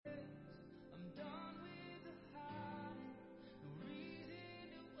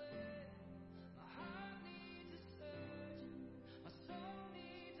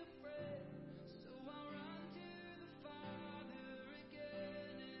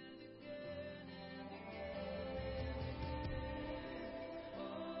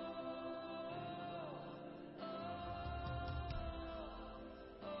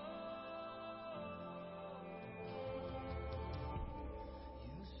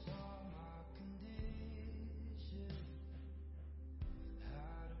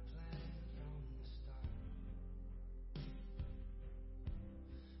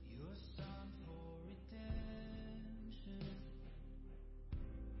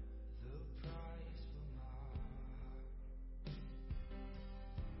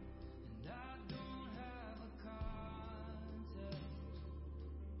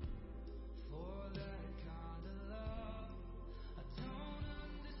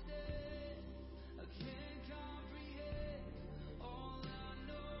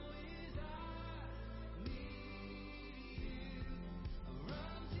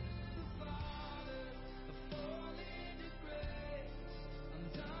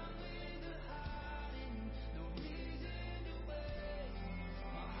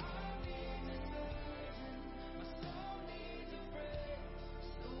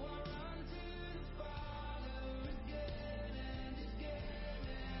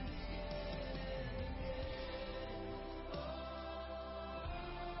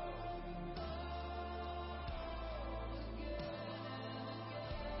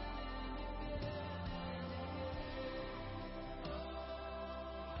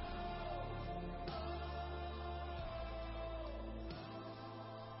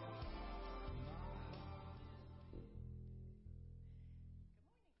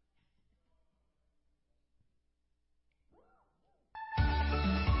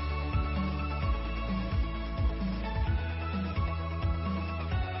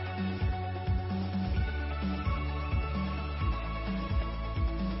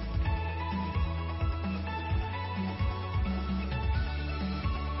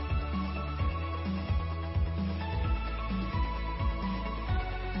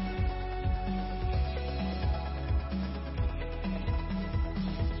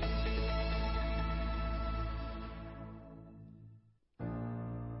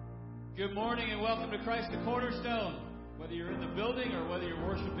Good morning and welcome to Christ the Cornerstone. Whether you're in the building or whether you're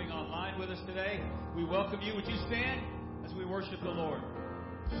worshiping online with us today, we welcome you. Would you stand as we worship the Lord?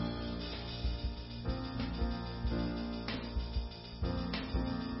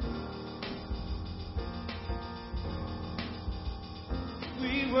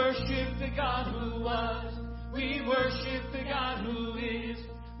 We worship the God who was. We worship the God who is.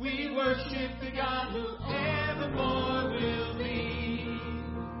 We worship the God who evermore will be.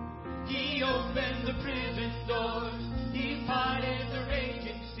 He opened the prison doors. He parted the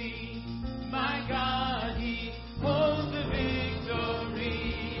raging sea. My God, He holds the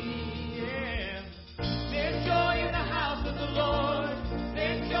victory. Yeah. There's joy in the house of the Lord.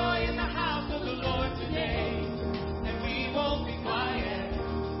 There's joy in the house of the Lord today. And we won't be quiet.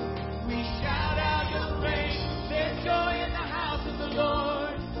 We shout out Your praise. There's joy in the house of the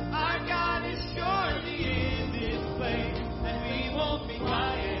Lord. Our God is surely in this place. And we won't be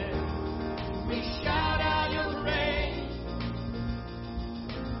quiet. We shout out Your praise.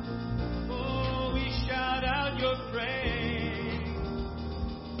 Oh, we shout out Your praise.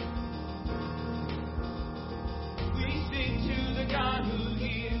 We sing to the God who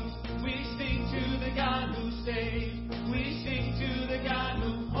heals. We sing to the God who saves. We sing to the God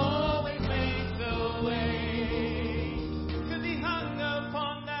who always makes the way. 'Cause He hung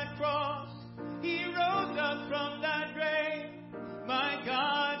upon that cross. He rose up from that grave. My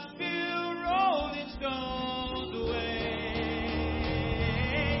God still rolling stones away.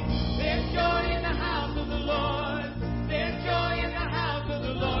 There's joy in the house of the Lord. There's joy in the house of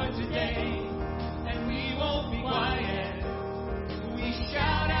the Lord today. And we won't be quiet. We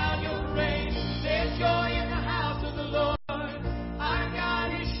shout out Your praise. There's joy in the house of the Lord. Our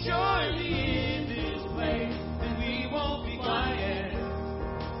God is surely in this place. And we won't be quiet.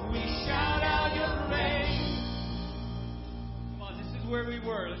 We shout out Your praise. Come on, this is where we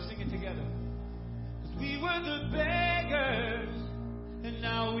were. Let's sing it together. 'Cause we were the beggars, and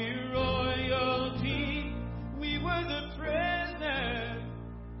now we're royalty. We were the prisoners,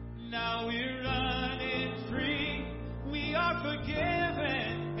 now we're running free. We are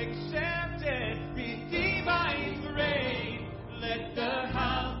forgiven, accepted, redeemed by His grace. Let the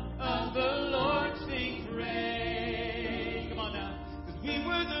house of the Lord sing praise. Come on now. 'Cause we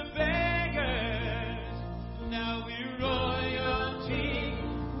were the beggars, now we're royalty.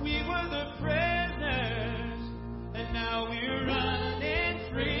 We were the prisoners, and now we're running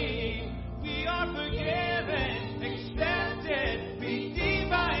free. We are forgiven, accepted, redeemed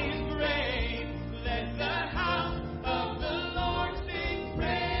by His grace. Let the house of the Lord sing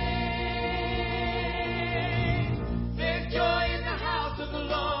praise. There's joy in the house of the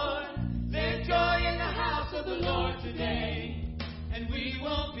Lord. There's joy in the house of the Lord today. And we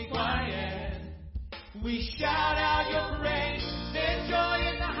won't be quiet. We shout out Your praise. There's joy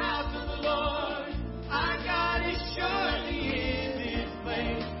in the house of the Lord. Our God is surely in this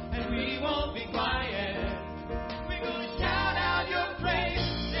place. And we won't be quiet. We're going to shout out Your praise.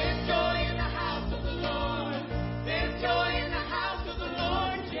 There's joy in the house of the Lord. There's joy in the house of the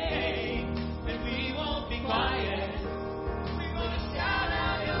Lord today. And we won't be quiet. We're going to shout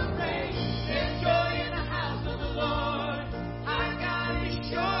out Your praise. There's joy in the house of the Lord. Our God is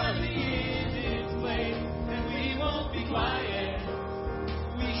surely in this place. And we won't be quiet.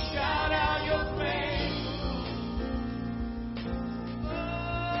 We shout out Your praise.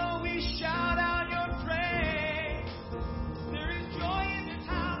 Oh, we shout out Your praise. There is joy in this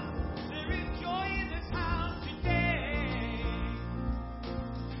house. There is joy in this house today.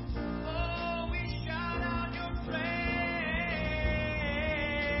 Oh, we shout out Your praise.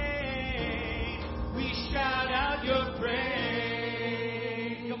 We shout out Your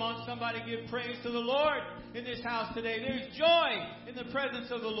praise. Come on, somebody give praise to the Lord in this house today. There's joy in the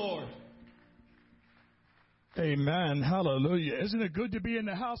presence of the Lord. Amen. Hallelujah. Isn't it good to be in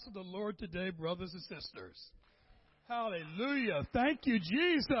the house of the Lord today, brothers and sisters? Hallelujah. Thank you,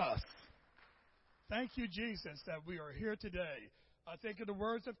 Jesus. Thank you, Jesus, that we are here today. I think of the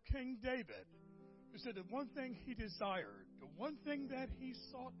words of King David, who said the one thing he desired, the one thing that he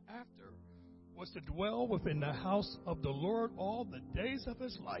sought after, was to dwell within the house of the Lord all the days of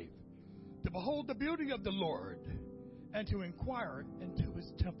his life, to behold the beauty of the Lord, and to inquire into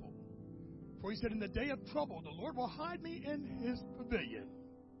His temple. For he said, in the day of trouble, the Lord will hide me in His pavilion,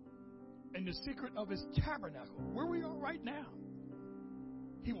 in the secret of His tabernacle, where we are right now.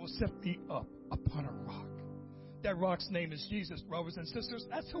 He will set me up upon a rock. That rock's name is Jesus, brothers and sisters.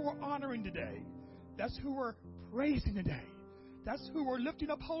 That's who we're honoring today. That's who we're praising today. That's who we're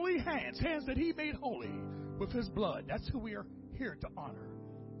lifting up holy hands, hands that He made holy with His blood. That's who we are here to honor.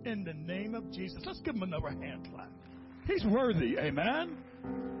 In the name of Jesus. Let's give Him another hand clap. He's worthy. Amen.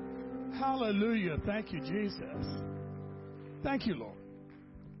 Hallelujah. Thank you, Jesus. Thank you, Lord.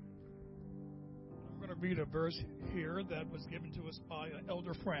 I'm going to read a verse here that was given to us by an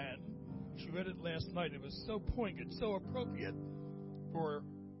elder friend. She read it last night. It was so poignant, so appropriate for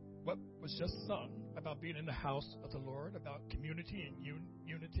what was just sung about being in the house of the Lord, about community and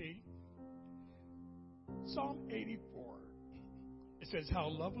unity. Psalm 84. It says, "How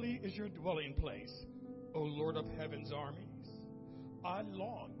lovely is your dwelling place, O Lord of heaven's armies. I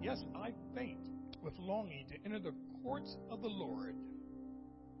long, yes, I faint with longing to enter the courts of the Lord.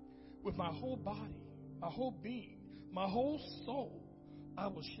 With my whole body, my whole being, my whole soul, I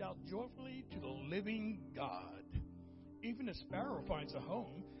will shout joyfully to the living God. Even the sparrow finds a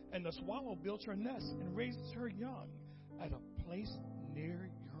home, and the swallow builds her nest and raises her young at a place near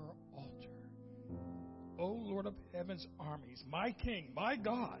your altar. O Lord of heaven's armies, my King, my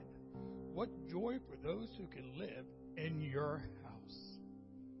God, what joy for those who can live in your house."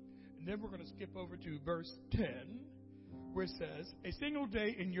 And then we're going to skip over to verse 10, where it says, "A single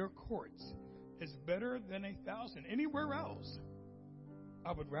day in your courts is better than 1,000 anywhere else.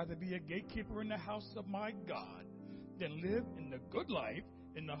 I would rather be a gatekeeper in the house of my God than live in the good life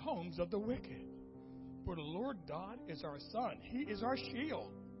in the homes of the wicked. For the Lord God is our sun. He is our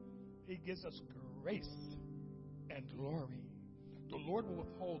shield. He gives us grace and glory. The Lord will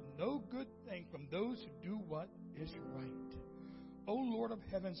withhold no good thing from those who do what is right. O Lord of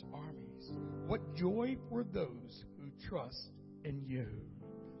heaven's armies, what joy for those who trust in you."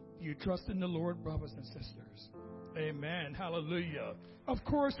 Do you trust in the Lord, brothers and sisters? Amen. Hallelujah. Of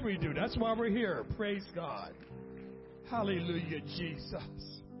course we do. That's why we're here. Praise God. Hallelujah,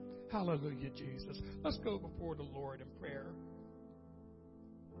 Jesus. Hallelujah, Jesus. Let's go before the Lord in prayer,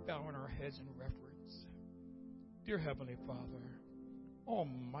 bowing our heads in reverence. Dear Heavenly Father,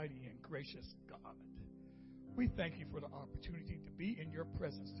 almighty and gracious God, we thank you for the opportunity to be in your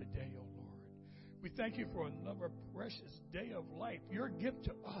presence today, O Lord. We thank you for another precious day of life, your gift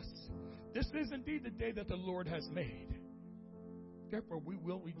to us. This is indeed the day that the Lord has made. Therefore, we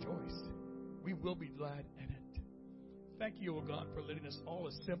will rejoice. We will be glad in it. Thank you, O God, for letting us all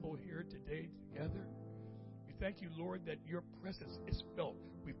assemble here today together. We thank you, Lord, that your presence is felt.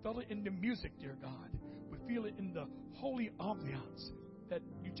 We felt it in the music, dear God. We feel it in the holy ambiance that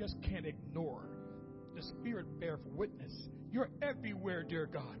you just can't ignore. The Spirit bears witness. You're everywhere, dear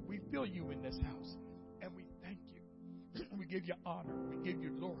God. We feel you in this house, and we thank you. We give you honor. We give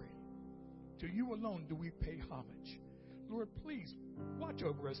you glory. To you alone do we pay homage. Lord, please watch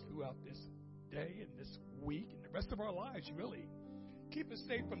over us throughout this day and this week and the rest of our lives, really. Keep us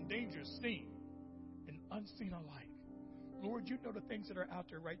safe from dangers seen and unseen alike. Lord, you know the things that are out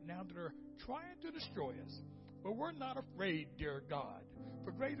there right now that are trying to destroy us. But we're not afraid, dear God.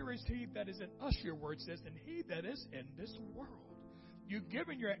 For greater is he that is in us, your word says, than he that is in this world. You've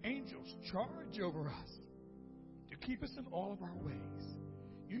given your angels charge over us to keep us in all of our ways.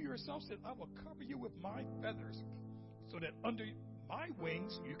 You yourself said, I will cover you with my feathers so that under my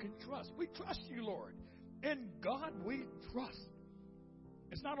wings you can trust. We trust you, Lord. In God we trust.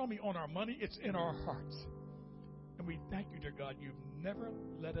 It's not only on our money, it's in our hearts. And we thank you, dear God, you've never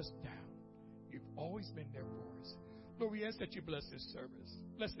let us down. You've always been there for us. Lord, we ask that you bless this service.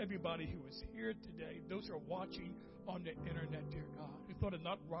 Bless everybody who is here today, those who are watching on the internet, dear God, who thought it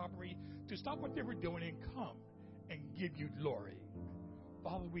not robbery to stop what they were doing and come and give you glory.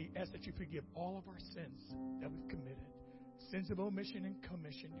 Father, we ask that you forgive all of our sins that we've committed, sins of omission and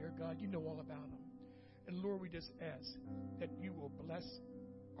commission, dear God. You know all about them. And Lord, we just ask that you will bless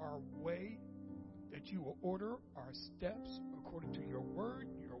our way, that you will order our steps according to your word,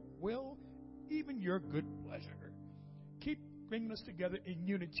 your will, even your good pleasure. Keep bringing us together in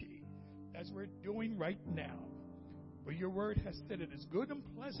unity as we're doing right now. For your word has said it is good and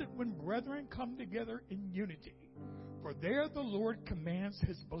pleasant when brethren come together in unity. For there the Lord commands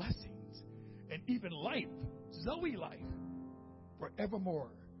his blessings and even life, Zoe life,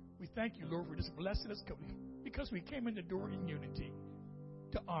 forevermore. We thank you, Lord, for just blessing us because we came in the door in unity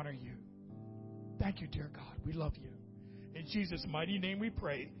to honor you. Thank you, dear God. We love you. In Jesus' mighty name we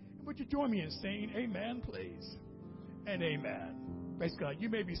pray. Would you join me in saying amen, please? And amen. Praise God. You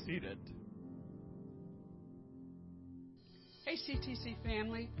may be seated. Hey, CTC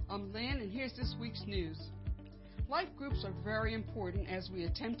family. I'm Lynn, and here's this week's news. Life groups are very important as we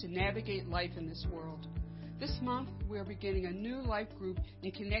attempt to navigate life in this world. This month, we are beginning a new life group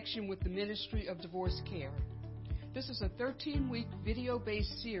in connection with the Ministry of Divorce Care. This is a 13-week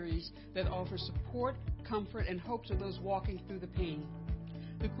video-based series that offers support, comfort, and hope to those walking through the pain.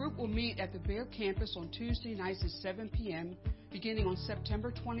 The group will meet at the Bear campus on Tuesday nights at 7 p.m., beginning on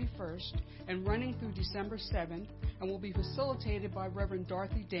September 21st and running through December 7th, and will be facilitated by Reverend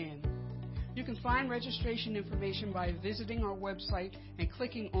Dorothy Dan. You can find registration information by visiting our website and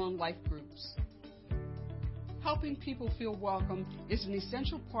clicking on Life Groups. Helping people feel welcome is an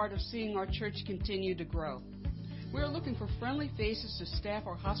essential part of seeing our church continue to grow. We are looking for friendly faces to staff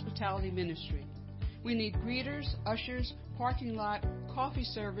our hospitality ministry. We need greeters, ushers, parking lot, coffee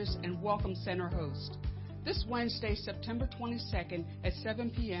service, and welcome center host. This Wednesday, September 22nd at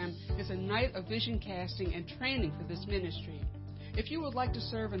 7 p.m. is a night of vision casting and training for this ministry. If you would like to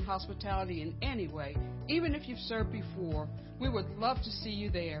serve in hospitality in any way, even if you've served before, we would love to see you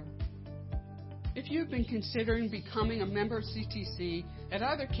there. If you've been considering becoming a member of CTC at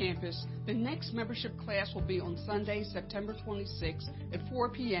either campus, the next membership class will be on Sunday, September 26th at 4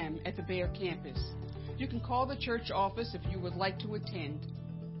 p.m. at the Bear campus. You can call the church office if you would like to attend.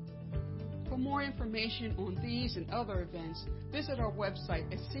 For more information on these and other events, visit our website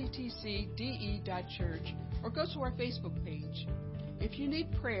at ctcde.church or go to our Facebook page. If you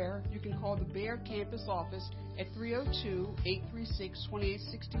need prayer, you can call the Bear campus office at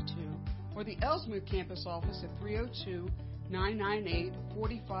 302-836-2862 or the Ellesmere campus office at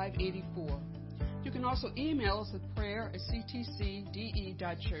 302-998-4584. You can also email us at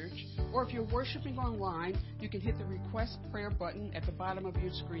prayer@ctcde.church, or if you're worshiping online, you can hit the Request Prayer button at the bottom of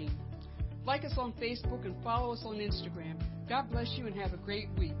your screen. Like us on Facebook and follow us on Instagram. God bless you and have a great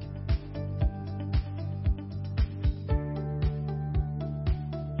week.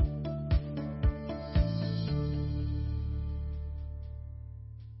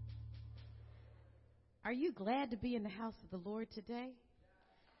 Are you glad to be in the house of the Lord today?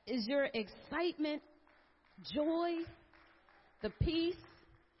 Is your excitement, joy, the peace,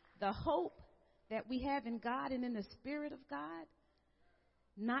 the hope that we have in God and in the Spirit of God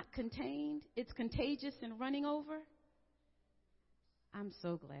not contained? It's contagious and running over? I'm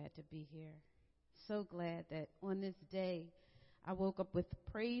so glad to be here. So glad that on this day I woke up with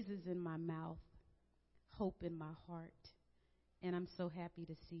praises in my mouth, hope in my heart, and I'm so happy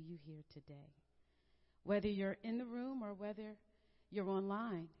to see you here today. Whether you're in the room or whether you're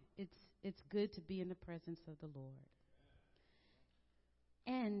online, it's good to be in the presence of the Lord.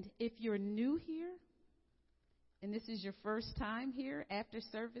 And if you're new here, and this is your first time here after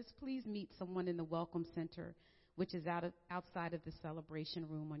service, please meet someone in the Welcome Center, which is outside of the celebration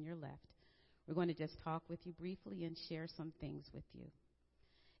room on your left. We're going to just talk with you briefly and share some things with you.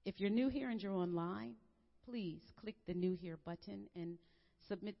 If you're new here and you're online, please click the New Here button and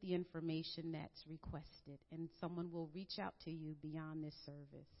submit the information that's requested, and someone will reach out to you beyond this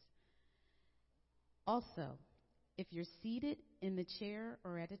service. Also, if you're seated in the chair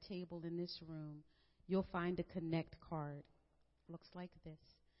or at a table in this room, you'll find a Connect card. Looks like this.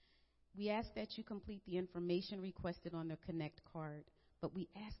 We ask that you complete the information requested on the Connect card, but we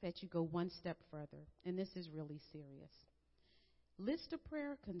ask that you go one step further, and this is really serious. List a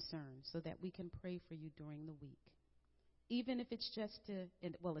prayer concern so that we can pray for you during the week. Even if it's just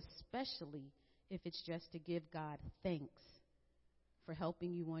especially if it's just to give God thanks for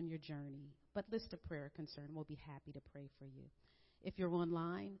helping you on your journey. But list a prayer concern. We'll be happy to pray for you. If you're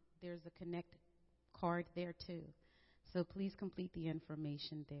online, there's a Connect card there too. So please complete the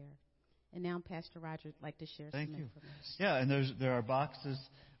information there. And now Pastor Roger would like to share some information. Yeah, and there are boxes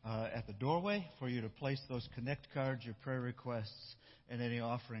at the doorway for you to place those Connect cards, your prayer requests, and any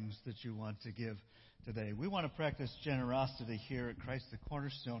offerings that you want to give today. We want to practice generosity here at Christ the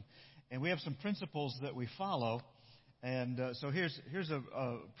Cornerstone, and we have some principles that we follow. And so here's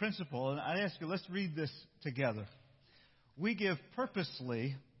a principle, and I ask you, let's read this together. We give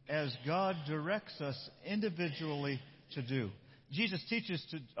purposely as God directs us individually to do. Jesus teaches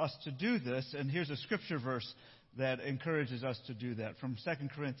us to do this, and here's a scripture verse that encourages us to do that from 2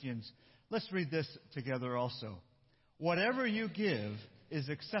 Corinthians. Let's read this together also. Whatever you give is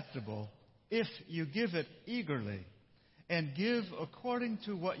acceptable if you give it eagerly, and give according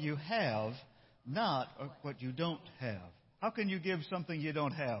to what you have, not what you don't have. How can you give something you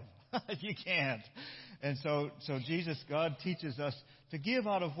don't have? You can't. And so Jesus, God teaches us to give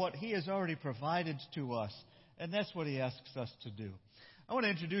out of what He has already provided to us. And that's what He asks us to do. I want to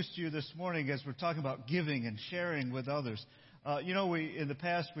introduce to you this morning as we're talking about giving and sharing with others. In the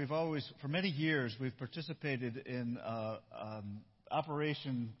past, for many years, we've participated in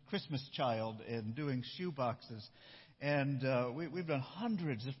Operation Christmas Child and doing shoe boxes. And we've done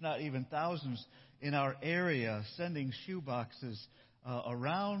hundreds, if not even thousands, in our area, sending shoe boxes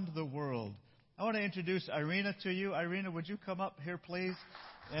around the world. I want to introduce Irina to you. Irina, would you come up here, please?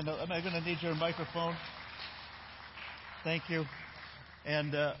 And am I going to need your microphone? Thank you.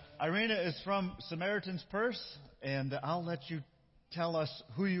 And Irina is from Samaritan's Purse, and I'll let you tell us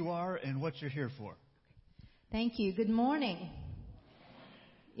who you are and what you're here for. Thank you. Good morning.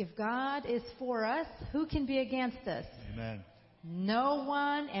 If God is for us, who can be against us? Amen. No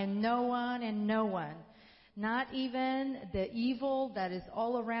one and no one and no one. Not even the evil that is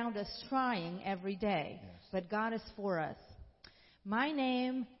all around us trying every day. Yes. But God is for us. My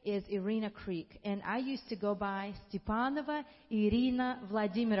name is Irina Creek, and I used to go by Stepanova Irina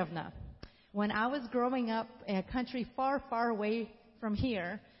Vladimirovna. When I was growing up in a country far, far away from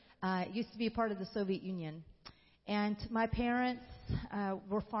here, it used to be a part of the Soviet Union. And my parents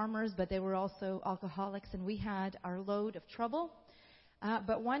were farmers, but they were also alcoholics, and we had our load of trouble.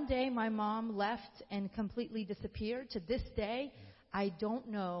 But one day, my mom left and completely disappeared. To this day, I don't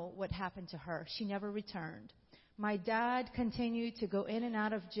know what happened to her. She never returned. My dad continued to go in and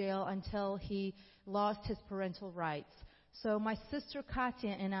out of jail until he lost his parental rights. So my sister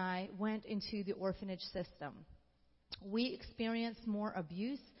Katya and I went into the orphanage system. We experienced more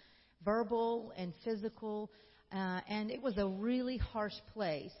abuse, verbal and physical, and it was a really harsh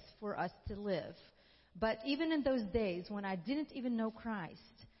place for us to live. But even in those days when I didn't even know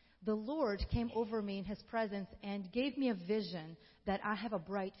Christ, the Lord came over me in His presence and gave me a vision that I have a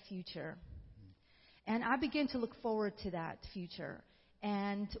bright future. And I began to look forward to that future.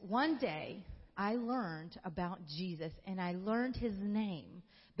 And one day, I learned about Jesus, and I learned His name,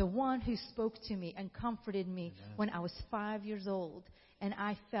 the one who spoke to me and comforted me when I was 5 years old. And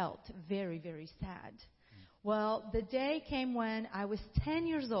I felt very, very sad. Well, the day came when I was 10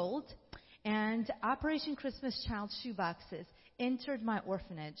 years old, and Operation Christmas Child shoeboxes entered my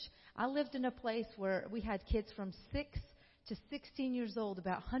orphanage. I lived in a place where we had kids from 6 to 16 years old,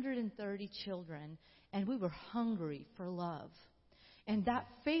 about 130 children, and we were hungry for love. And that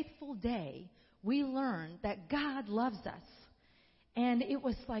faithful day, we learned that God loves us. And it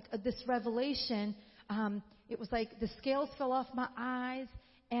was like this revelation. It was like the scales fell off my eyes,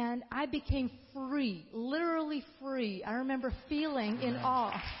 and I became free, literally free. I remember feeling in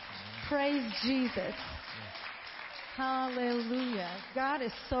awe. Praise Jesus. Hallelujah. God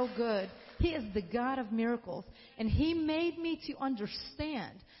is so good. He is the God of miracles. And He made me to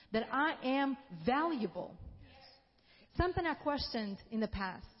understand that I am valuable. Something I questioned in the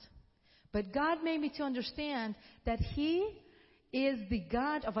past. But God made me to understand that He is the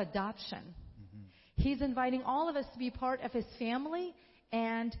God of adoption. He's inviting all of us to be part of His family,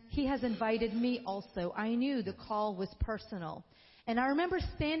 and He has invited me also. I knew the call was personal. And I remember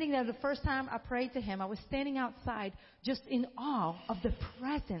standing there the first time I prayed to Him. I was standing outside just in awe of the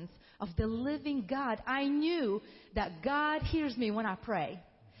presence of the living God. I knew that God hears me when I pray.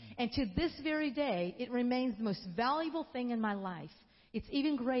 And to this very day, it remains the most valuable thing in my life. It's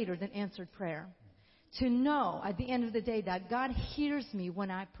even greater than answered prayer. To know at the end of the day that God hears me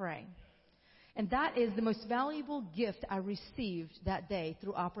when I pray. And that is the most valuable gift I received that day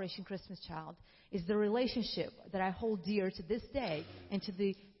through Operation Christmas Child, is the relationship that I hold dear to this day and to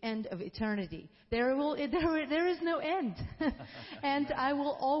the end of eternity. There is no end. And I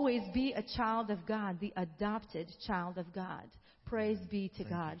will always be a child of God, the adopted child of God. Praise be to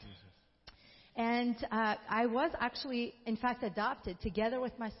God. And I was actually, in fact, adopted together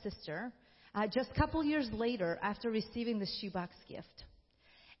with my sister just a couple years later after receiving the shoebox gift.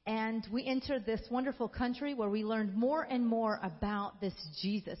 And we entered this wonderful country where we learned more and more about this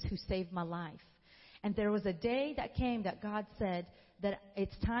Jesus who saved my life. And there was a day that came that God said that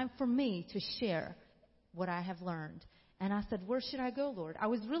it's time for me to share what I have learned. And I said, where should I go, Lord? I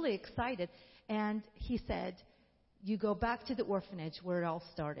was really excited. And He said, you go back to the orphanage where it all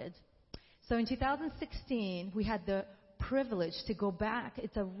started. So in 2016, we had the privilege to go back.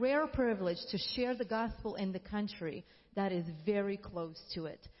 It's a rare privilege to share the gospel in the country that is very close to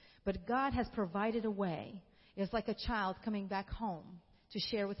it. But God has provided a way. It's like a child coming back home to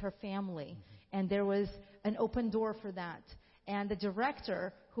share with her family. And there was an open door for that. And the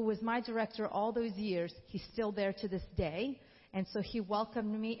director, who was my director all those years, he's still there to this day. And so he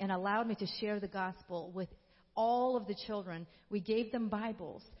welcomed me and allowed me to share the gospel with all of the children. We gave them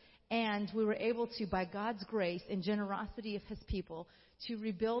Bibles. And we were able to, by God's grace and generosity of His people, to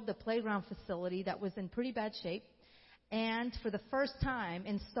rebuild the playground facility that was in pretty bad shape. And for the first time,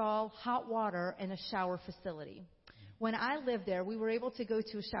 install hot water and a shower facility. When I lived there, we were able to go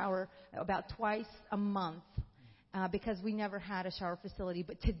to a shower about twice a month because we never had a shower facility.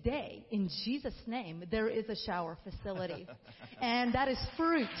 But today, in Jesus' name, there is a shower facility. And that is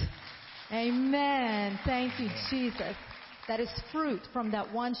fruit. Amen. Thank you, Jesus. That is fruit from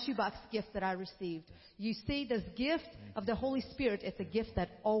that one shoebox gift that I received. You see, this gift of the Holy Spirit is a gift that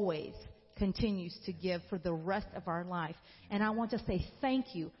always continues to give for the rest of our life. And I want to say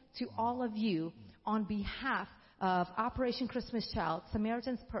thank you to all of you on behalf of Operation Christmas Child,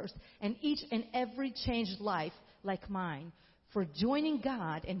 Samaritan's Purse, and each and every changed life like mine for joining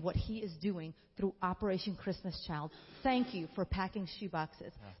God in what He is doing through Operation Christmas Child. Thank you for packing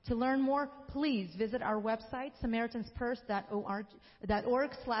shoeboxes. To learn more, please visit our website,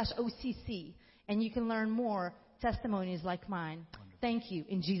 SamaritansPurse.org/OCC, and you can learn more testimonies like mine. Wonderful. Thank you.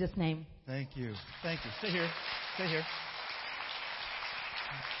 In Jesus' name. Thank you. Thank you. Stay here. Stay here.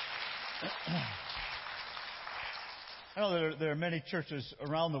 I know there are many churches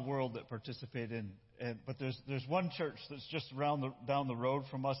around the world that participate in, but there's one church that's just down the road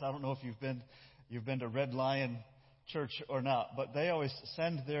from us. I don't know if you've been to Red Lion Church or not, but they always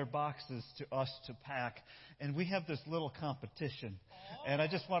send their boxes to us to pack, and we have this little competition. And I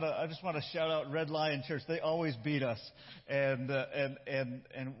just want to shout out Red Lion Church. They always beat us, and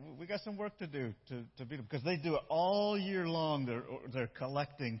we got some work to do to beat them, because they do it all year long. They're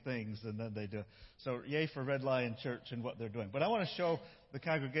collecting things, and then they do it. So yay for Red Lion Church and what they're doing. But I want to show the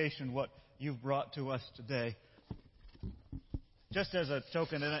congregation what you've brought to us today, just as a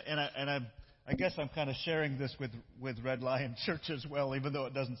token. I guess I'm kind of sharing this with Red Lion Church as well, even though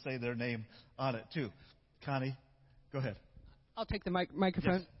it doesn't say their name on it too. Connie, go ahead. I'll take the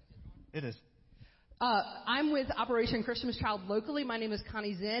microphone. Yes, it is. I'm with Operation Christmas Child locally. My name is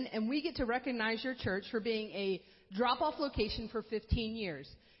Connie Zinn, and we get to recognize your church for being a drop-off location for 15 years.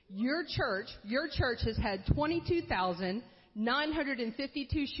 Your church has had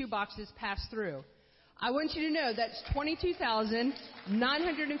 22,952 shoeboxes pass through. I want you to know that's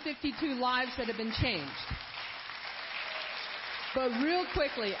 22,952 lives that have been changed. But real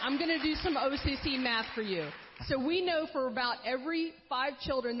quickly, I'm going to do some OCC math for you. So we know for about every 5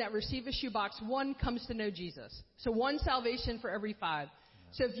 children that receive a shoebox, 1 comes to know Jesus. So 1 salvation for every 5.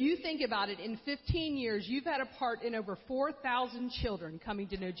 So if you think about it, in 15 years, you've had a part in over 4,000 children coming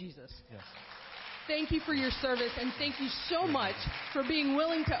to know Jesus. Yes. Thank you for your service, and thank you so much for being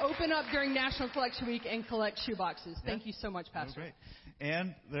willing to open up during National Collection Week and collect shoeboxes. Thank you so much, Pastor. Great.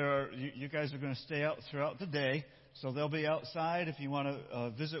 And you guys are going to stay out throughout the day, so they'll be outside if you want to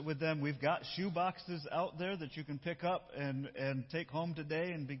visit with them. We've got shoeboxes out there that you can pick up and take home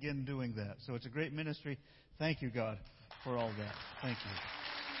today and begin doing that. So it's a great ministry. Thank you, God, for all that. Thank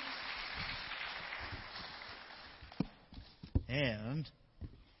you. And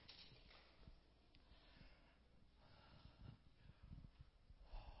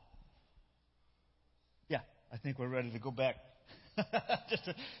I think we're ready to go back,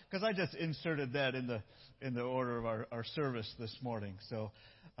 because I just inserted that in the order of our service this morning. So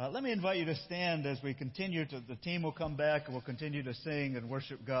let me invite you to stand as we continue. The team will come back and we'll continue to sing and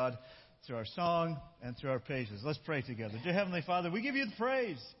worship God through our song and through our praises. Let's pray together. Dear Heavenly Father, we give you the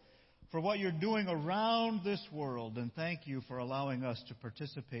praise for what you're doing around this world, and thank you for allowing us to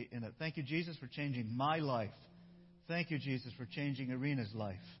participate in it. Thank you, Jesus, for changing my life. Thank you, Jesus, for changing Irina's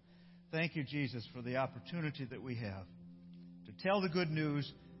life. Thank you, Jesus, for the opportunity that we have to tell the good news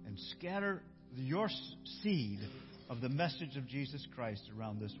and scatter your seed of the message of Jesus Christ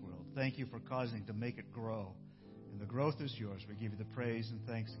around this world. Thank you for causing to make it grow. And the growth is yours. We give you the praise and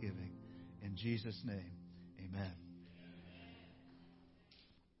thanksgiving. In Jesus' name, amen.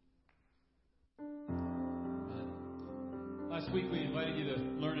 Last week we invited you to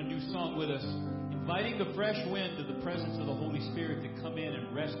learn a new song with us, inviting the fresh wind of the presence of the Holy Spirit to come in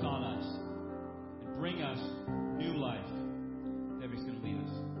and rest on us and bring us new life. Debbie's going to lead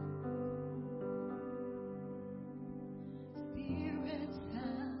us. Spirit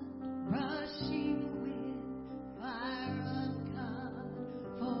sound rushing with fire of God,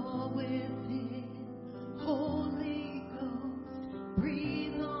 fall within. Holy Ghost,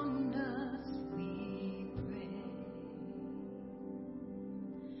 breathe on us, we pray.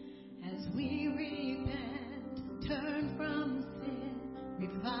 As we repent, turn from sin,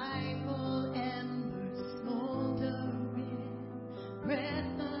 revival embers smoldering,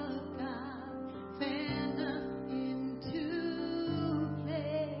 breath of God, fan us into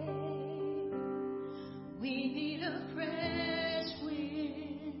flame. We need a fresh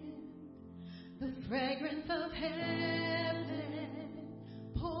wind, the fragrance of heaven.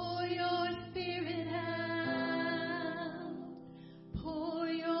 Pour your spirit out. Pour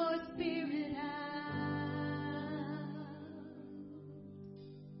your spirit out.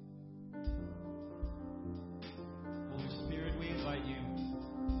 Holy Spirit, we invite you.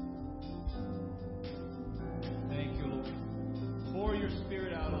 Thank you, Lord. Pour your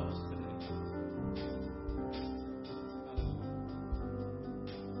Spirit out on us today.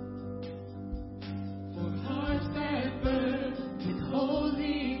 For hearts that burn with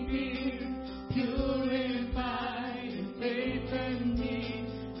holy fear, purified in faith and need,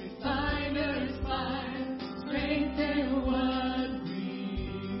 refiner's fire, strengthen what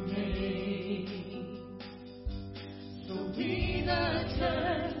remains. So we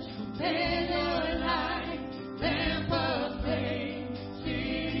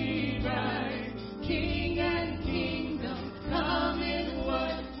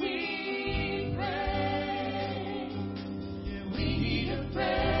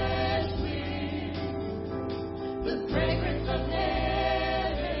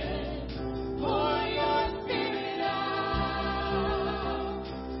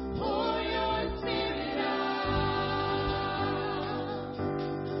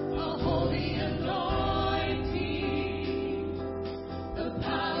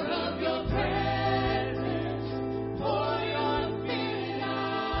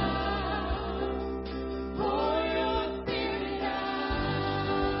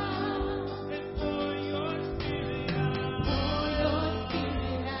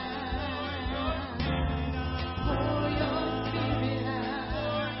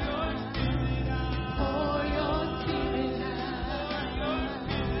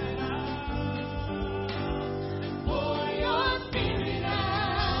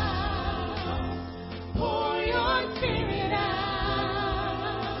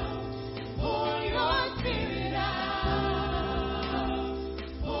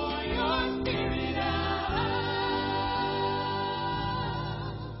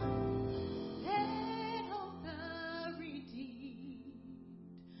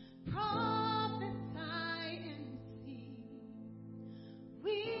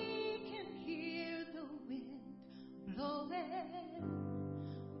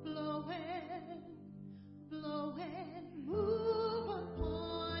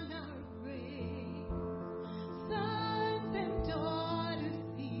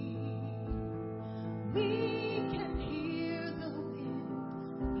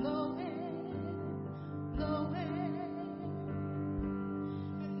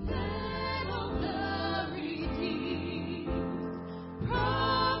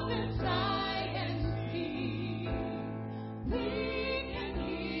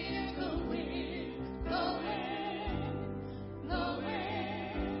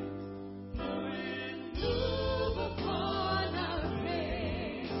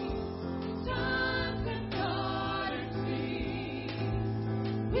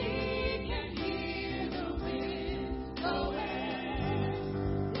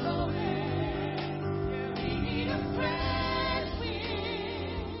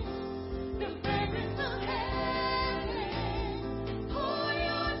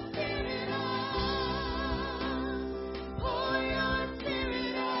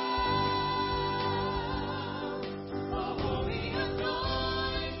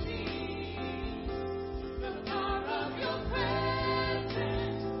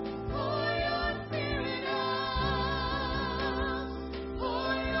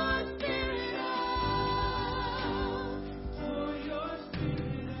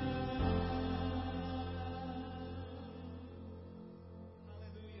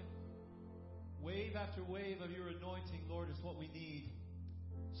After wave of your anointing, Lord, is what we need.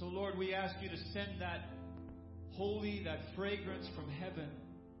 So, Lord, we ask you to send that holy, that fragrance from heaven,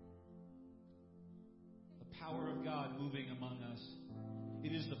 the power of God moving among us.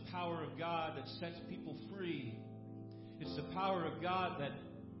 It is the power of God that sets people free. It's the power of God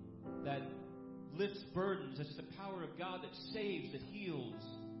that lifts burdens. It's the power of God that saves, that heals.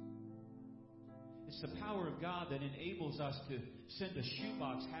 It's the power of God that enables us to send a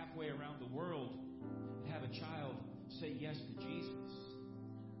shoebox halfway around the world and have a child say yes to Jesus.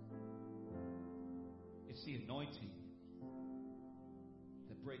 It's the anointing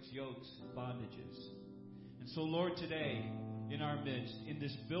that breaks yokes and bondages. And so, Lord, today, in our midst, in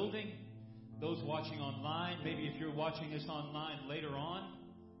this building, those watching online, maybe if you're watching this online later on,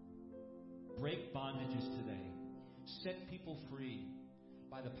 break bondages today. Set people free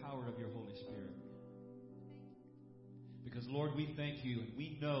by the power of your Holy Spirit. Because, Lord, we thank you, and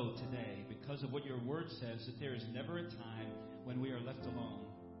we know today, because of what your word says, that there is never a time when we are left alone.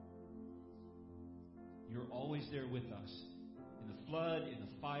 You're always there with us. In the flood, in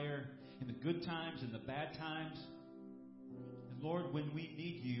the fire, in the good times, in the bad times. And, Lord, when we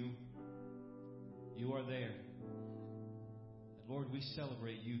need you, you are there. And, Lord, we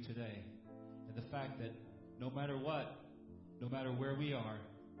celebrate you today. And the fact that no matter what, no matter where we are,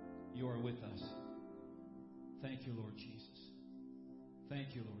 you are with us. Thank you, Lord Jesus.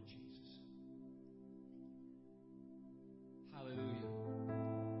 Thank you, Lord Jesus. Hallelujah.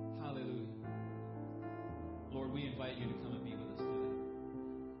 Hallelujah. Lord, we invite you to come and meet with us today.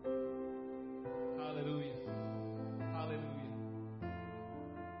 Hallelujah. Hallelujah.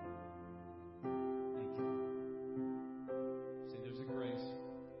 Thank you. Say, there's a grace.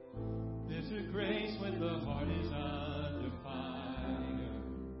 There's a grace when the heart is under fire.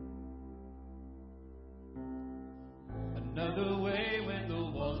 Another way when the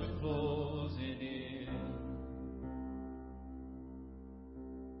walls are closing in.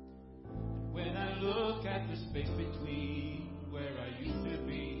 And when I look at the space between where I used to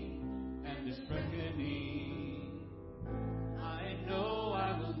be and this reckoning, I know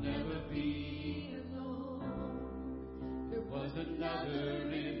I will never be alone. There was another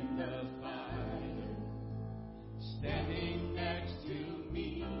in the fire, standing next to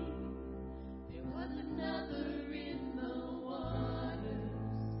me. There was another in the waters,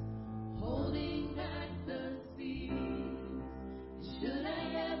 holding back the seas. Should I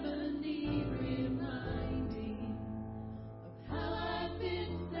ever need reminding,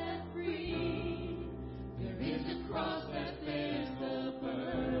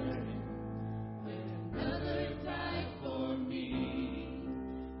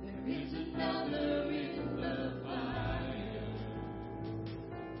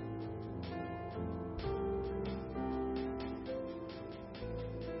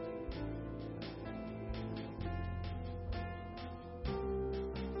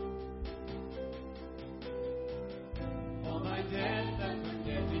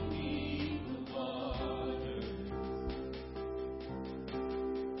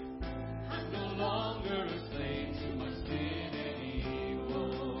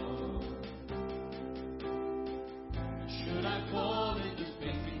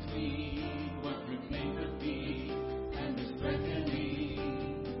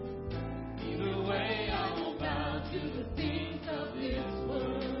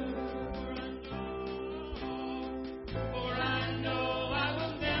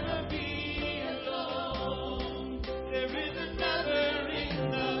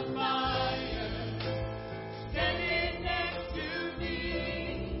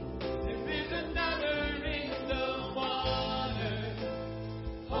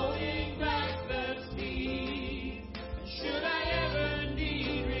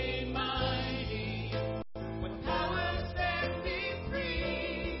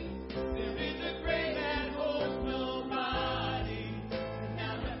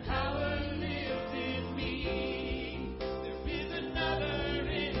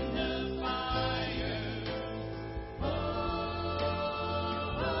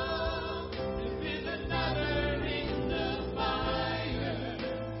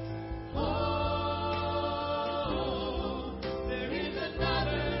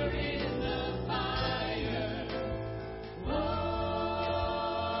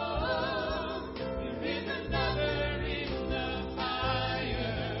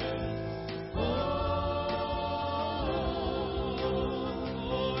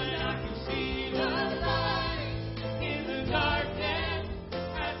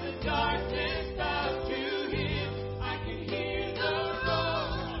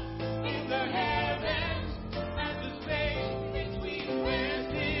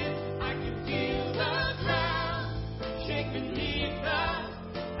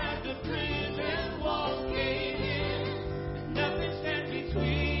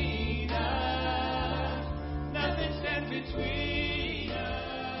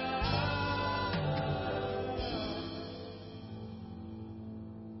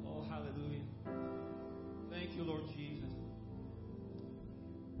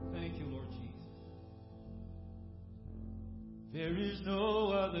 There is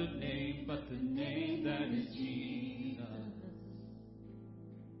no other name but the name that is Jesus.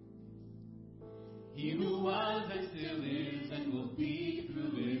 He who was and still is and will be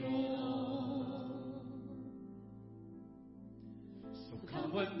through it all. So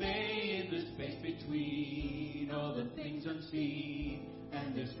come what may in the space between all the things unseen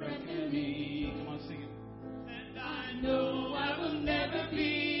and this reckoning. Come on, sing it. And I know I will never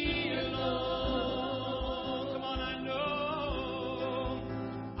be alone. Come on, I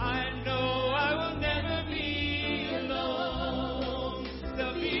know I will never be alone.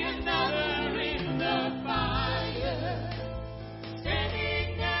 There'll be another in the fire,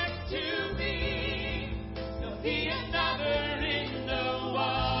 standing next to me. There'll be another in the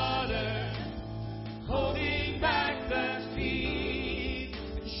water, holding back the sea.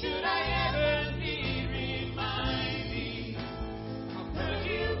 Should I ever be reminded how good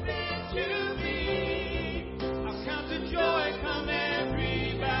you've been to me, I'll count the joy come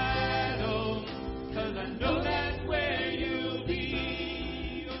every battle, 'cause I know that's where you'll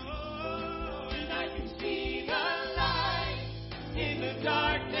be. Oh, and I can see the light in the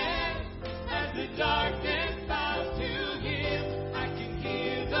darkness as the darkness bows to Him. I can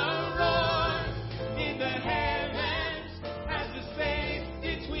hear the roar in the heavens as the space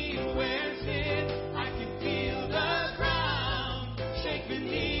between wears in. I can feel the ground shake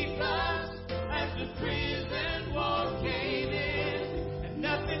beneath us as the prison wall came in, and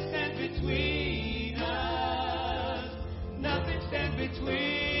nothing stands between us. Nothing stands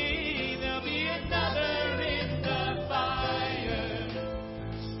between. There'll be another in the fire,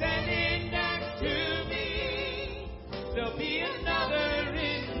 standing next to me. There'll be another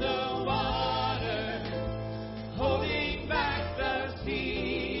in the water, holding back the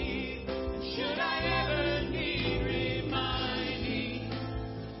sea. And should I ever need reminding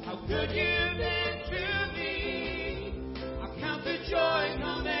how good you've been to me, I'll count the joy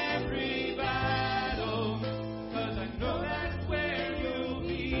come every battle, 'cause I know that's where you'll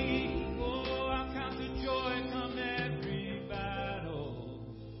be. Oh, I'll count the joy come every battle,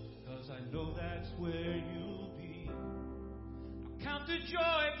 'cause I know that's where you'll be. I'll count the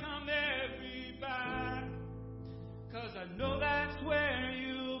joy come every battle, 'cause I know that's where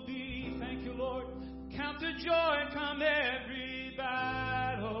you'll be. Thank you, Lord. Count the joy come every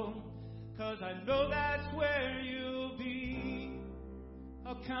battle, 'cause I know that's where you'll be.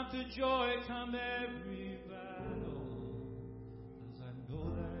 I'll count the joy come every battle, 'cause I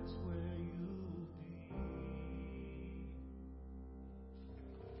know that's where you'll be.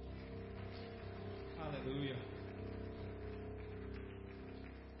 Hallelujah.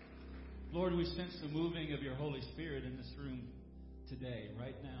 Lord, we sense the moving of your Holy Spirit in this room today,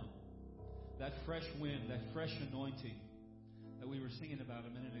 right now. That fresh wind, that fresh anointing that we were singing about a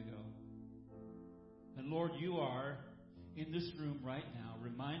minute ago. And Lord, you are in this room right now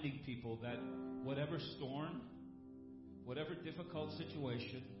reminding people that whatever storm, whatever difficult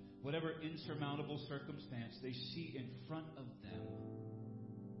situation, whatever insurmountable circumstance they see in front of them,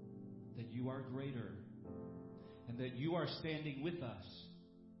 that you are greater and that you are standing with us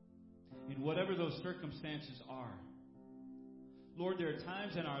in whatever those circumstances are. Lord, there are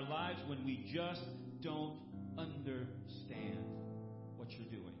times in our lives when we just don't understand what you're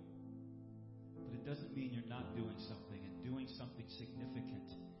doing. But it doesn't mean you're not doing something and doing something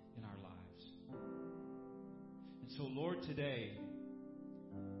significant in our lives. And so, Lord, today,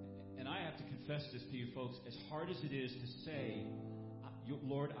 and I have to confess this to you folks, as hard as it is to say,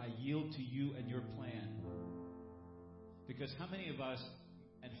 Lord, I yield to you and your plan. Because how many of us,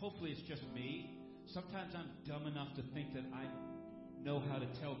 and hopefully it's just me, sometimes I'm dumb enough to think that I know how to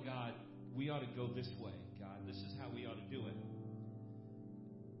tell God, we ought to go this way, God. This is how we ought to do it.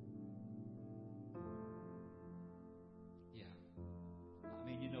 Yeah. I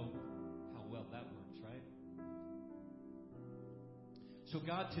mean, you know how well that works, right? So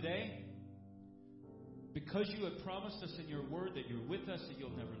God, today, because you have promised us in your word that you're with us and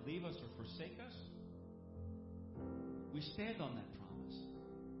you'll never leave us or forsake us, we stand on that promise.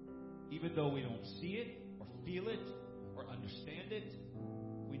 Even though we don't see it or feel it or understand it,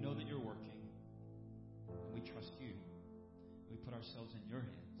 we know that you're working. And we trust you. We put ourselves in your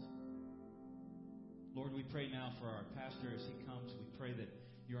hands. Lord, we pray now for our pastor as he comes. We pray that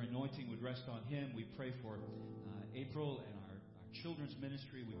your anointing would rest on him. We pray for April and our children's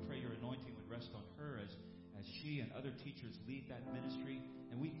ministry. We pray your anointing would rest on her as she and other teachers lead that ministry.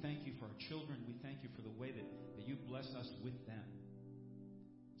 And we thank you for our children. We thank you for the way that you bless us with them.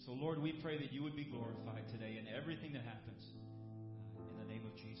 So, Lord, we pray that you would be glorified today in everything that happens. In the name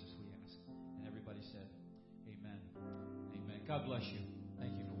of Jesus, we ask. And everybody said, amen. Amen. God bless you.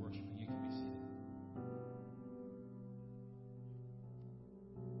 Thank you for worshiping. You can be seated.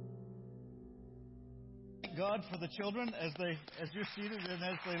 God for the children as you're seated and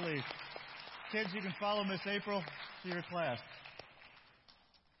as they leave. Kids, you can follow Miss April to your class.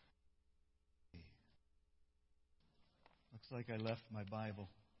 Looks like I left my Bible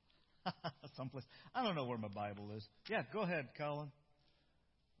someplace. I don't know where my Bible is. Yeah, go ahead, Colin.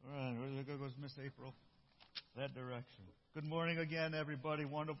 All right, there goes Miss April. That direction. Good morning again, everybody.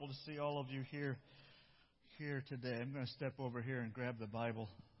 Wonderful to see all of you here today. I'm going to step over here and grab the Bible.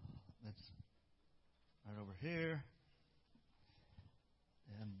 That's right over here.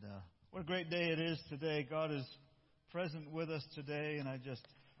 And what a great day it is today. God is present with us today, and I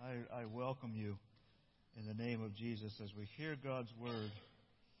welcome you in the name of Jesus as we hear God's Word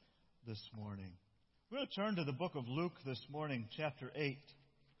this morning. We're going to turn to the book of Luke this morning, chapter 8.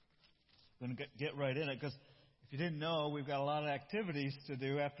 I'm going to get right in it because if you didn't know, we've got a lot of activities to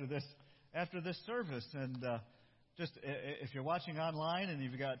do after this service. And just if you're watching online and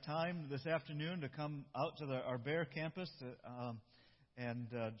you've got time this afternoon to come out to our Bear campus and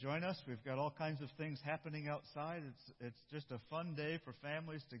join us, we've got all kinds of things happening outside. It's just a fun day for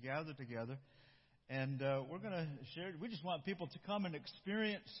families to gather together. And we're going to share. We just want people to come and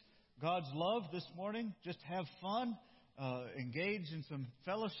experience God's love this morning. Just have fun, engage in some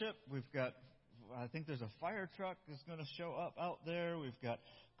fellowship. I think there's a fire truck that's going to show up out there. We've got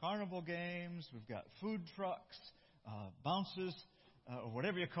carnival games. We've got food trucks, bounces, or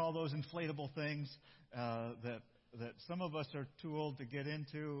whatever you call those inflatable things that some of us are too old to get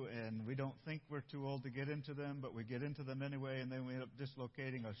into, and we don't think we're too old to get into them, but we get into them anyway, and then we end up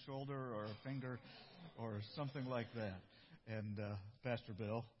dislocating a shoulder or a finger or something like that. And Pastor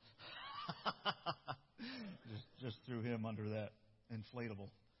Bill just threw him under that inflatable.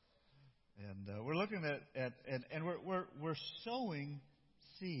 And we're looking at and we're sowing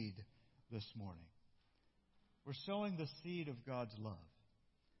seed this morning. We're sowing the seed of God's love.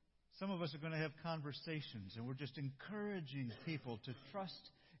 Some of us are going to have conversations, and we're just encouraging people to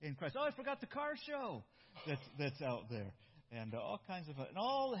trust in Christ. Oh, I forgot the car show that's out there, and all kinds of, and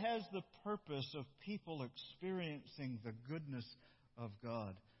all has the purpose of people experiencing the goodness of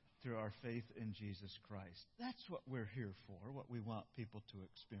God through our faith in Jesus Christ. That's what we're here for, what we want people to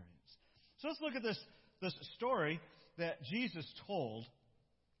experience. So let's look at this story that Jesus told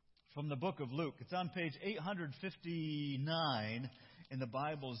from the book of Luke. It's on page 859 in the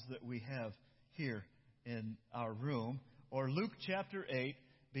Bibles that we have here in our room, or Luke chapter 8,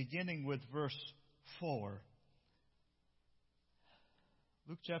 beginning with verse 4.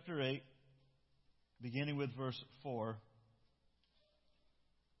 Luke chapter 8, beginning with verse 4.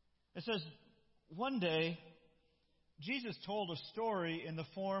 It says, one day, Jesus told a story in the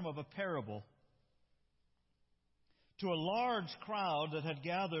form of a parable to a large crowd that had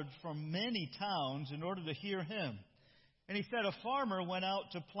gathered from many towns in order to hear him. And he said, a farmer went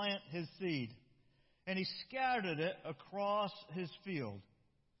out to plant his seed, and he scattered it across his field.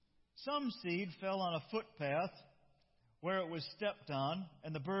 Some seed fell on a footpath where it was stepped on,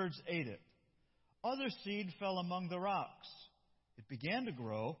 and the birds ate it. Other seed fell among the rocks. It began to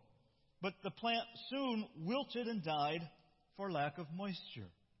grow, but the plant soon wilted and died for lack of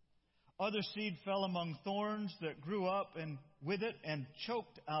moisture. Other seed fell among thorns that grew up and with it and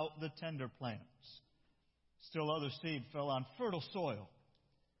choked out the tender plants. Still other seed fell on fertile soil.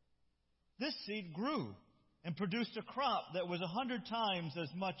 This seed grew and produced a crop that was 100 times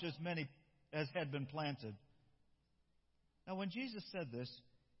as much as had been planted. Now, when Jesus said this,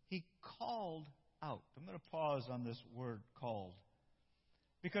 he called out. I'm going to pause on this word called,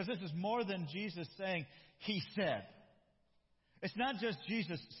 because this is more than Jesus saying, he said. It's not just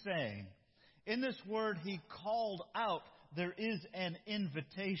Jesus saying. In this word, he called out, there is an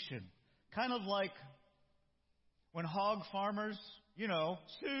invitation. Kind of like when hog farmers, suey,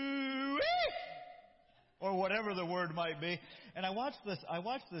 or whatever the word might be. And I watched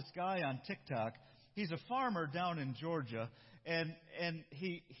this guy on TikTok. He's a farmer down in Georgia, and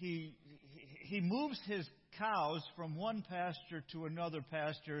he moves his cows from one pasture to another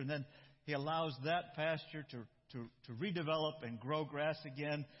pasture, and then he allows that pasture to redevelop and grow grass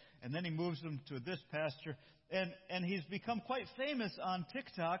again, and then he moves them to this pasture. And he's become quite famous on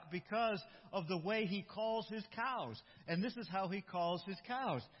TikTok because of the way he calls his cows. And this is how he calls his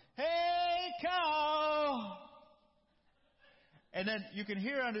cows. Hey, cow! And then you can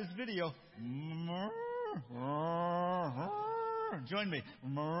hear on his video, join me.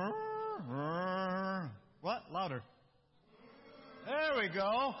 What? Louder. There we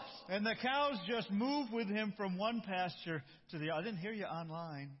go. And the cows just move with him from one pasture to the other. I didn't hear you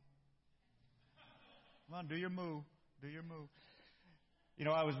online. Come on, do your move. Do your move.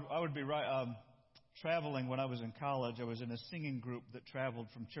 I would be traveling when I was in college. I was in a singing group that traveled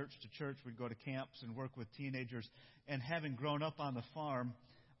from church to church. We'd go to camps and work with teenagers. And having grown up on the farm,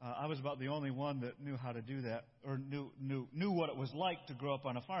 I was about the only one that knew how to do that, or knew what it was like to grow up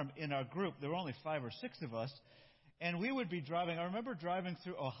on a farm. In our group, there were only 5 or 6 of us, and we would be driving. I remember driving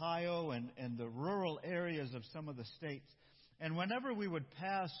through Ohio and the rural areas of some of the states, and whenever we would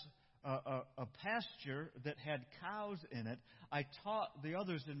pass a pasture that had cows in it, I taught the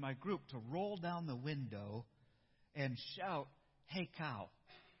others in my group to roll down the window and shout, "Hey, cow."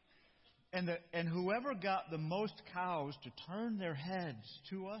 And whoever got the most cows to turn their heads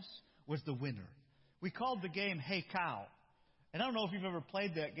to us was the winner. We called the game Hey Cow. And I don't know if you've ever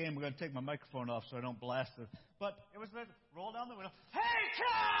played that game. We're going to take my microphone off so I don't blast it. But it was roll down the window. Hey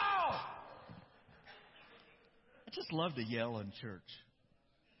cow! I just love to yell in church.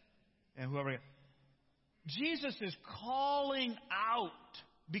 And whoever. Jesus is calling out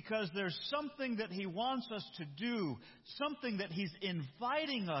because there's something that He wants us to do, something that He's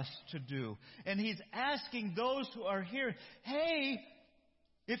inviting us to do. And He's asking those who are here, hey,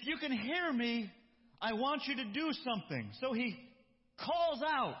 if you can hear me, I want you to do something. So He calls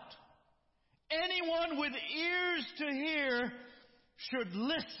out. Anyone with ears to hear should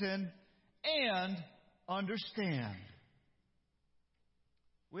listen and understand.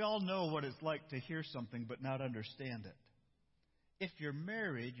 We all know what it's like to hear something but not understand it. If you're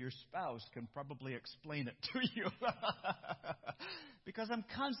married, your spouse can probably explain it to you. Because I'm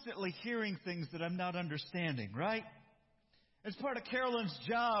constantly hearing things that I'm not understanding, right? It's part of Carolyn's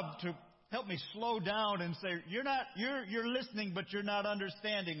job to help me slow down and say, you're listening, but you're not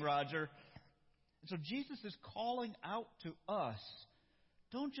understanding, Roger. And so Jesus is calling out to us.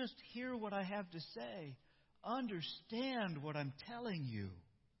 Don't just hear what I have to say. Understand what I'm telling you.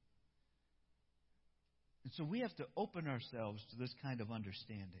 And so we have to open ourselves to this kind of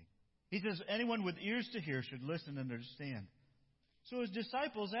understanding. He says, anyone with ears to hear should listen and understand. So His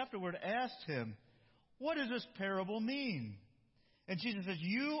disciples afterward asked Him, what does this parable mean? And Jesus says,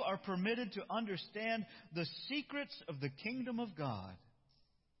 you are permitted to understand the secrets of the kingdom of God.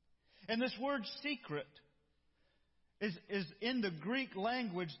 And this word secret is in the Greek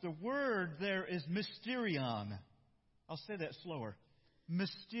language, the word there is mysterion. I'll say that slower.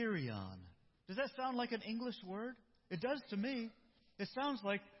 Mysterion. Does that sound like an English word? It does to me. It sounds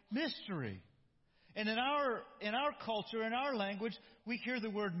like mystery. And in our culture, in our language, we hear the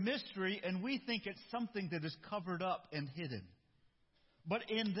word mystery and we think it's something that is covered up and hidden. But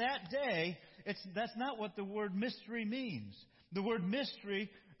in that day, that's not what the word mystery means. The word mystery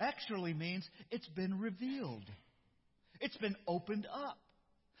actually means it's been revealed. It's been opened up.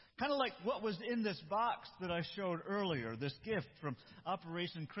 Kind of like what was in this box that I showed earlier, this gift from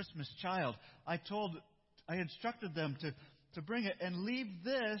Operation Christmas Child. I instructed them to bring it and leave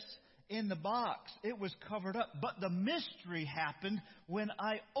this in the box. It was covered up. But the mystery happened when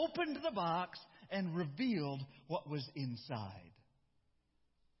I opened the box and revealed what was inside.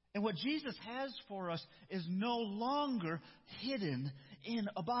 And what Jesus has for us is no longer hidden in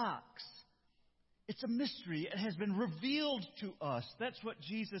a box. It's a mystery. It has been revealed to us. That's what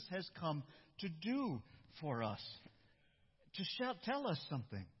Jesus has come to do for us. To tell us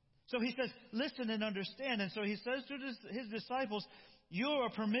something. So He says, listen and understand. And so He says to His disciples, you are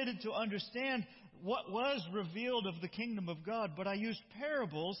permitted to understand what was revealed of the kingdom of God, but I used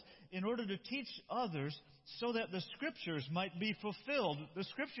parables in order to teach others so that the Scriptures might be fulfilled. The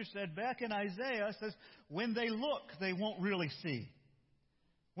Scripture said back in Isaiah, says, when they look, they won't really see.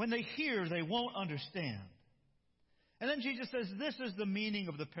 When they hear, they won't understand. And then Jesus says, this is the meaning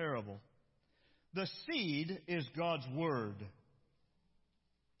of the parable. The seed is God's word.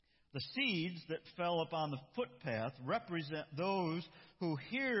 The seeds that fell upon the footpath represent those who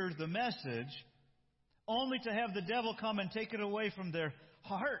hear the message only to have the devil come and take it away from their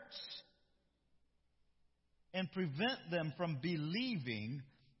hearts and prevent them from believing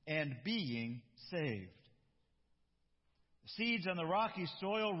and being saved. The seeds on the rocky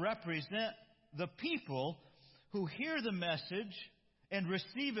soil represent the people who hear the message and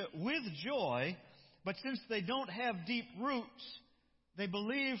receive it with joy, but since they don't have deep roots, they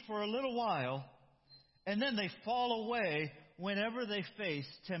believe for a little while, and then they fall away whenever they face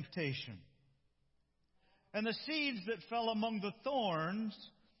temptation. And the seeds that fell among the thorns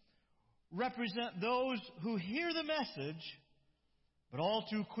represent those who hear the message, but all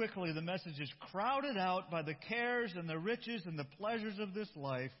too quickly the message is crowded out by the cares and the riches and the pleasures of this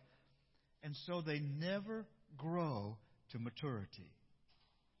life, and so they never grow to maturity.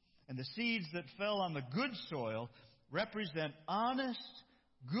 And the seeds that fell on the good soil represent honest,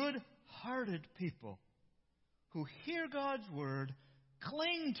 good-hearted people who hear God's word,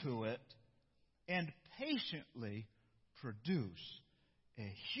 cling to it, and patiently produce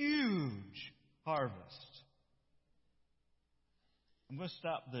a huge harvest. I'm going to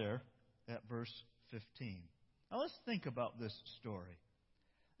stop there at verse 15. Now let's think about this story.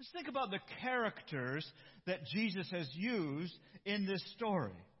 Let's think about the characters that Jesus has used in this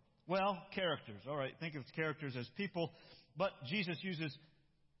story. Well, characters. All right, think of characters as people, but Jesus uses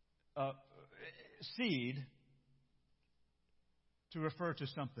seed to refer to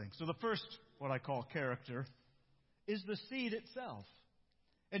something. So the first, what I call character, is the seed itself.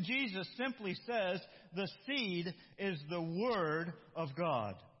 And Jesus simply says the seed is the Word of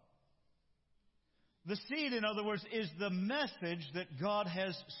God. The seed, in other words, is the message that God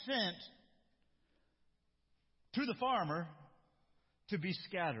has sent to the farmer to be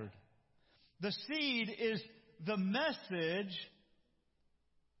scattered. The seed is the message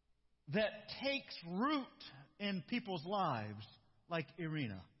that takes root in people's lives, like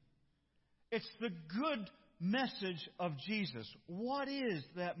Irina. It's the good message of Jesus. What is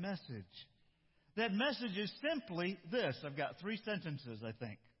that message? That message is simply this. I've got 3 sentences, I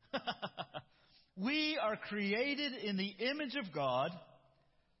think. We are created in the image of God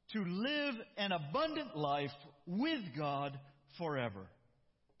to live an abundant life with God forever.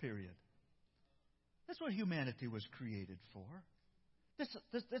 Period. That's what humanity was created for.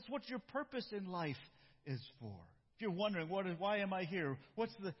 That's what your purpose in life is for. If you're wondering, why am I here?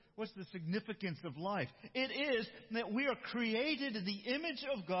 What's the significance of life? It is that we are created in the image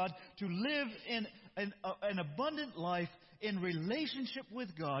of God to live in an abundant life in relationship with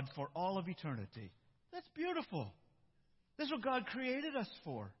God for all of eternity. That's beautiful. That's what God created us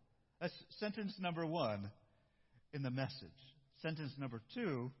for. That's sentence number 1 in the message. Sentence number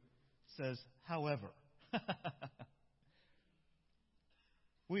 2 says, however.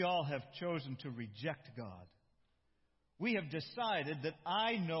 We all have chosen to reject God. We have decided that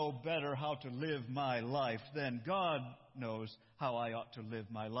I know better how to live my life than God knows how I ought to live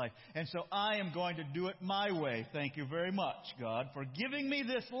my life. And so I am going to do it my way. Thank you very much, God, for giving me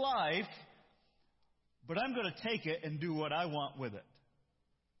this life, but I'm going to take it and do what I want with it.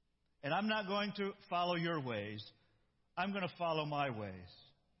 And I'm not going to follow your ways. I'm going to follow my ways.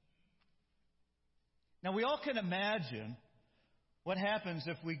 Now, we all can imagine what happens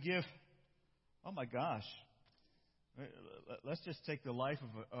if we give, oh my gosh, let's just take the life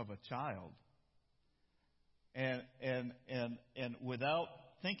of a child. And without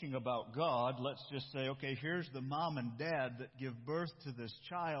thinking about God, let's just say, okay, here's the mom and dad that give birth to this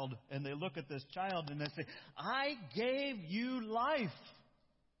child, and they look at this child and they say, I gave you life.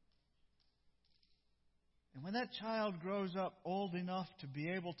 And when that child grows up old enough to be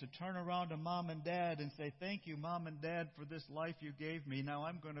able to turn around to mom and dad and say, thank you, mom and dad, for this life you gave me. Now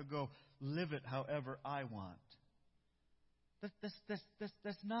I'm going to go live it however I want. That's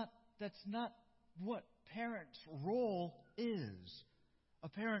not what parents' role is. A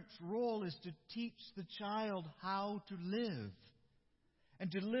parent's role is to teach the child how to live. And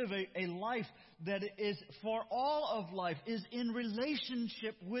to live a life that is, for all of life, is in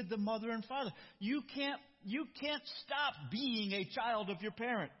relationship with the mother and father. You can't stop being a child of your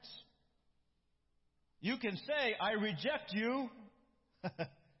parents. You can say, I reject you, but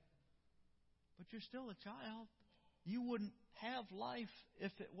you're still a child. You wouldn't have life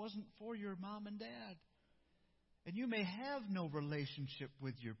if it wasn't for your mom and dad. And you may have no relationship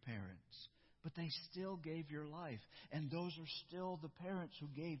with your parents, but they still gave your life. And those are still the parents who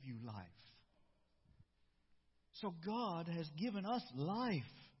gave you life. So God has given us life.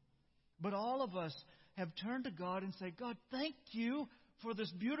 But all of us have turned to God and say, God, thank you for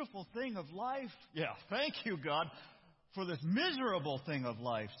this beautiful thing of life. Yeah, thank you, God, for this miserable thing of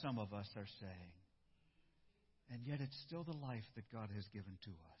life, some of us are saying. And yet it's still the life that God has given to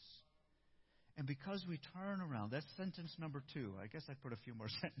us. And because we turn around, that's sentence number 2. I guess I put a few more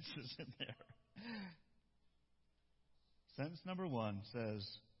sentences in there. Sentence number 1 says,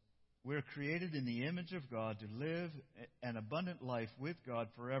 we're created in the image of God to live an abundant life with God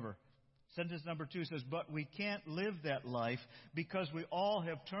forever. Sentence number 2 says, but we can't live that life because we all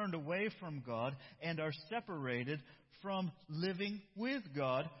have turned away from God and are separated from living with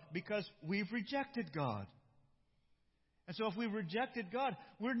God because we've rejected God. And so if we rejected God,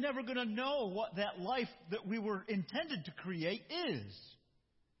 we're never going to know what that life that we were intended to create is.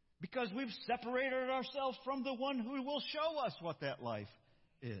 Because we've separated ourselves from the one who will show us what that life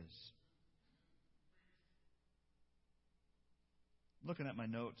is. Looking at my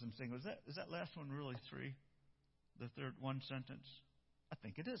notes, I'm saying, is that last one really 3? The third one sentence? I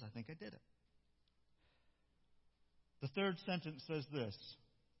think it is. I think I did it. The third sentence says this.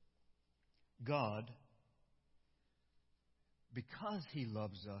 God, because He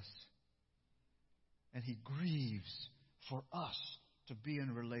loves us, And He grieves for us to be in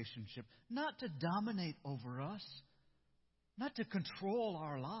a relationship, not to dominate over us, not to control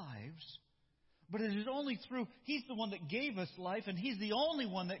our lives, but it is only through, He's the one that gave us life, and He's the only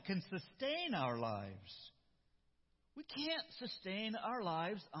one that can sustain our lives. We can't sustain our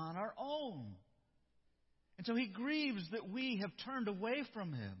lives on our own. And so He grieves that we have turned away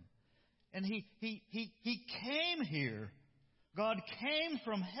from Him. And He came here. God came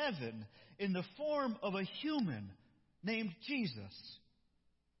from heaven in the form of a human named Jesus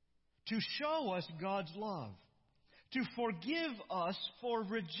to show us God's love, to forgive us for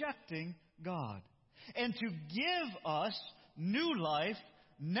rejecting God, and to give us new life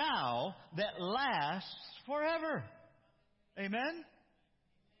now that lasts forever. Amen?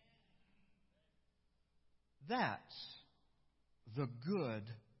 That's the good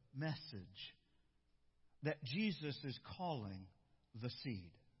message that Jesus is calling the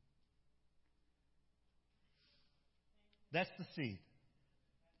seed. That's the seed.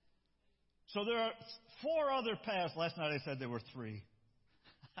 So there are 4 other paths. Last night I said there were 3.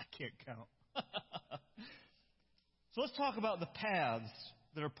 I can't count. So let's talk about the paths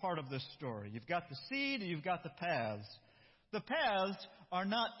that are part of this story. You've got the seed and you've got the paths. The paths are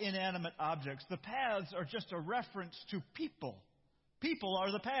not inanimate objects. The paths are just a reference to people. People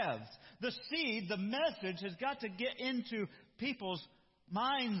are the paths. The seed, the message, has got to get into people's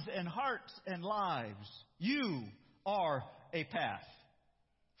minds and hearts and lives. You are a path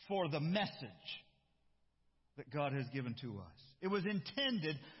for the message that God has given to us. It was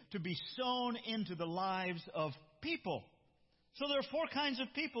intended to be sown into the lives of people. So there are 4 kinds of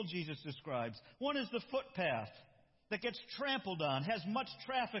people Jesus describes. One is the footpath that gets trampled on, has much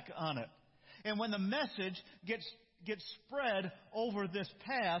traffic on it. And when the message gets spread over this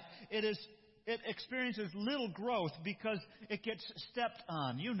path, it experiences little growth because it gets stepped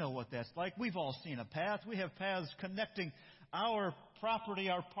on. You know what that's like. We've all seen a path. We have paths connecting our property,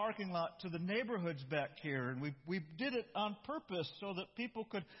 our parking lot, to the neighborhoods back here. And we did it on purpose so that people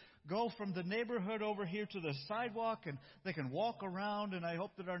could go from the neighborhood over here to the sidewalk and they can walk around, and I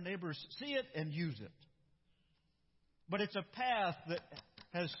hope that our neighbors see it and use it. But it's a path that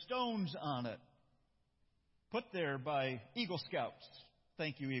has stones on it, put there by Eagle Scouts.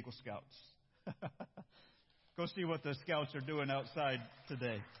 Thank you, Eagle Scouts. Go see what the Scouts are doing outside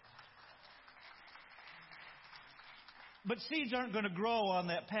today. But seeds aren't going to grow on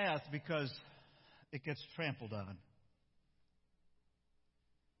that path because it gets trampled on.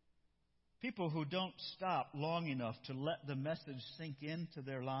 People who don't stop long enough to let the message sink into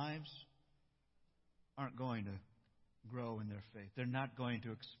their lives aren't going to grow in their faith. They're not going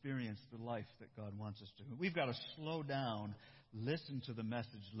to experience the life that God wants us to. We've got to slow down, listen to the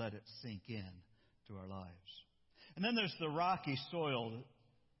message, let it sink in to our lives. And then there's the rocky soil.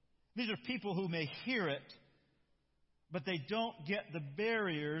 These are people who may hear it, but they don't get the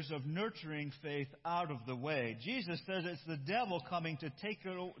barriers of nurturing faith out of the way. Jesus says it's the devil coming to take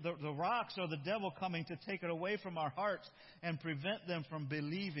it, the rocks are the devil coming to take it away from our hearts and prevent them from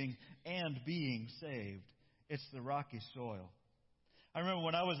believing and being saved. It's the rocky soil. I remember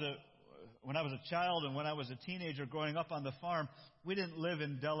when I was a child and when I was a teenager growing up on the farm, we didn't live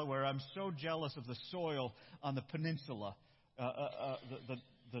in Delaware. I'm so jealous of the soil on the peninsula,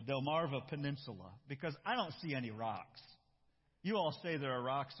 the Delmarva Peninsula, because I don't see any rocks. You all say there are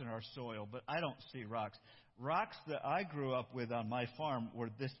rocks in our soil, but I don't see rocks. Rocks that I grew up with on my farm were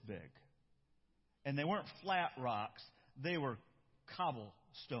this big. And they weren't flat rocks. They were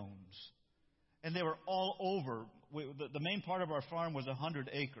cobblestones. And they were all over. The main part of our farm was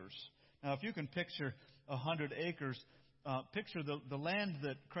 100 acres. Now, if you can picture 100 acres, picture the land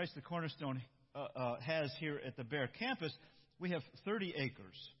that Christ the Cornerstone has here at the Bear campus. We have 30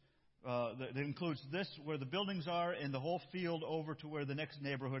 acres. That includes this, where the buildings are, and the whole field over to where the next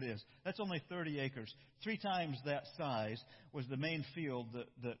neighborhood is. That's only 30 acres. 3 times that size was the main field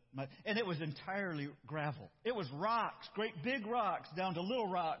and it was entirely gravel. It was rocks, great big rocks, down to little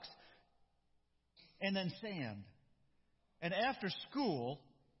rocks, and then sand. And after school,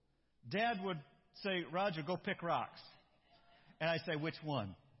 Dad would say, "Roger, go pick rocks." And I'd say, "Which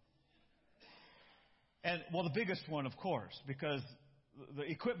one?" And, well, the biggest one, of course, because the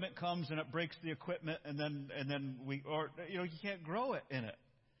equipment comes and it breaks the equipment, and then you can't grow it in it.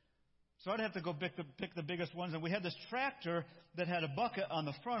 So I'd have to go pick the biggest ones. And we had this tractor that had a bucket on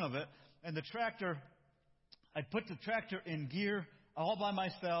the front of it, and I'd put the tractor in gear all by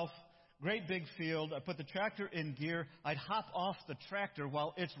myself. Great big field. I put the tractor in gear. I'd hop off the tractor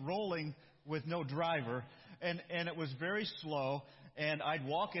while it's rolling with no driver. And it was very slow. and I'd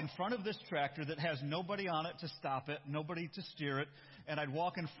walk in front of this tractor that has nobody on it to stop it, nobody to steer it, and I'd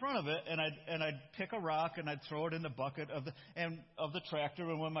walk in front of it, and I'd pick a rock and I'd throw it in the bucket of the tractor.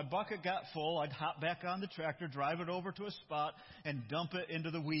 And when my bucket got full, I'd hop back on the tractor, drive it over to a spot, and dump it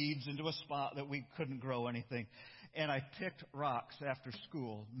into the weeds, into a spot that we couldn't grow anything. And I picked rocks after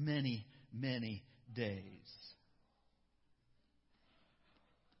school many, many days.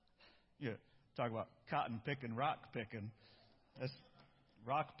 You talk about cotton picking, rock picking. That's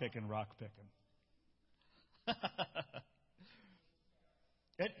rock picking, rock picking.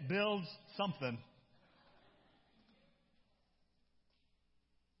 It builds something.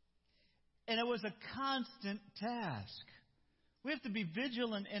 And it was a constant task. We have to be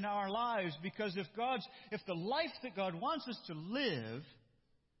vigilant in our lives, because if the life that God wants us to live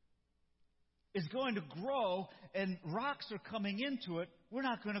is going to grow and rocks are coming into it, we're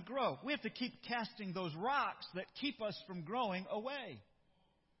not going to grow. We have to keep casting those rocks that keep us from growing away.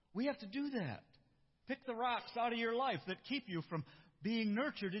 We have to do that. Pick the rocks out of your life that keep you from being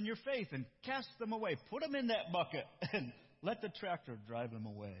nurtured in your faith and cast them away. Put them in that bucket and let the tractor drive them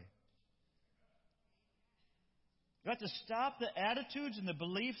away. You have to stop the attitudes and the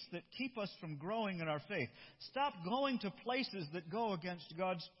beliefs that keep us from growing in our faith. Stop going to places that go against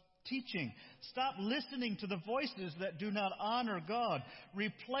God's teaching. Stop listening to the voices that do not honor God.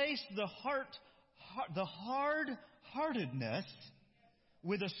 Replace the hard-heartedness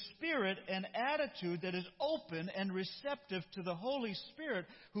with a spirit and attitude that is open and receptive to the Holy Spirit,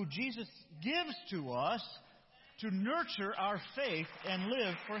 who Jesus gives to us to nurture our faith and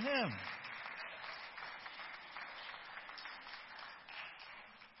live for Him.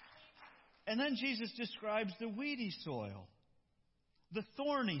 And then Jesus describes the weedy soil, the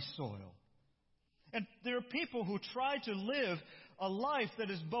thorny soil. And there are people who try to live a life that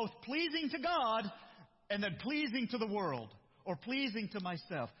is both pleasing to God and then pleasing to the world, or pleasing to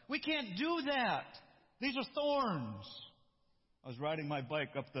myself. We can't do that. These are thorns. I was riding my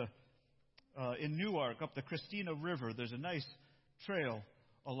bike up in Newark, up the Christina River. There's a nice trail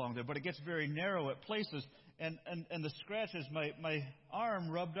along there, but it gets very narrow at places. And the scratches, my arm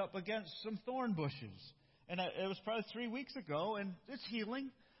rubbed up against some thorn bushes. And it was probably 3 weeks ago, and it's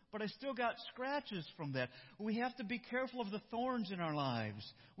healing, but I still got scratches from that. We have to be careful of the thorns in our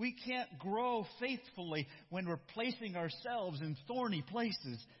lives. We can't grow faithfully when we're placing ourselves in thorny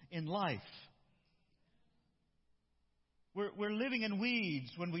places in life. We're living in weeds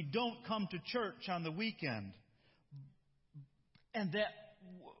when we don't come to church on the weekend. And that...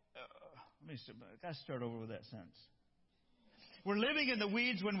 I've got to start over with that sentence. We're living in the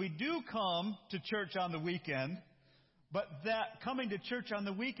weeds when we do come to church on the weekend, but that coming to church on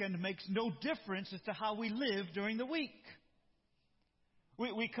the weekend makes no difference as to how we live during the week.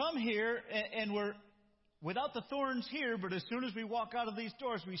 We come here and we're without the thorns here, but as soon as we walk out of these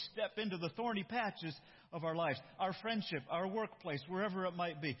doors, we step into the thorny patches of our lives, our friendship, our workplace, wherever it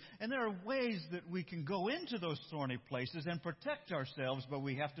might be. And there are ways that we can go into those thorny places and protect ourselves, but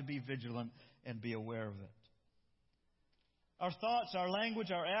we have to be vigilant and be aware of it. Our thoughts, our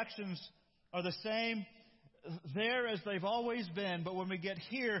language, our actions are the same there as they've always been, but when we get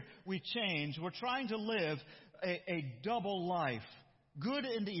here, we change. We're trying to live a double life. Good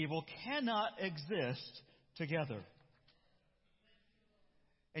and evil cannot exist together.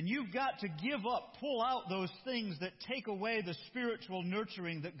 And you've got to give up, pull out those things that take away the spiritual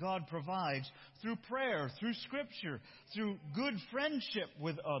nurturing that God provides through prayer, through Scripture, through good friendship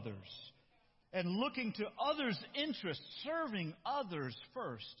with others, and looking to others' interests, serving others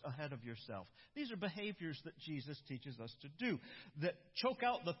first ahead of yourself. These are behaviors that Jesus teaches us to do, that choke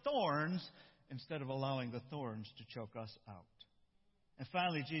out the thorns instead of allowing the thorns to choke us out. And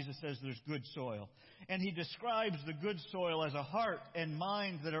finally, Jesus says there's good soil. And He describes the good soil as a heart and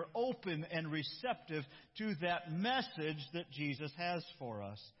mind that are open and receptive to that message that Jesus has for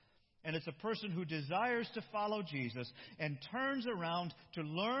us. And it's a person who desires to follow Jesus and turns around to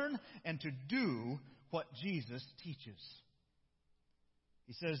learn and to do what Jesus teaches.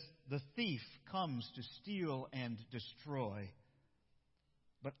 He says, the thief comes to steal and destroy,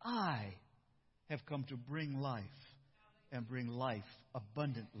 but I have come to bring life and bring life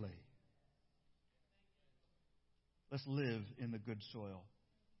abundantly. Let's live in the good soil.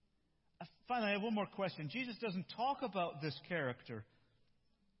 Finally, I have one more question. Jesus doesn't talk about this character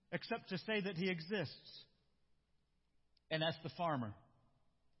except to say that he exists. And that's the farmer.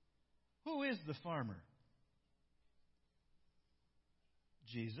 Who is the farmer?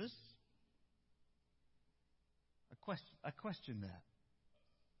 Jesus? I question that.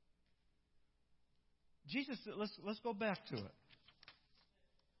 Jesus, let's go back to it.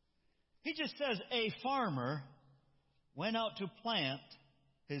 He just says a farmer, went out to plant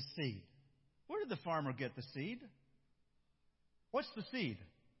his seed. Where did the farmer get the seed? What's the seed?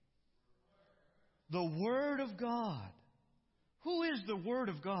 The Word of God. Who is the Word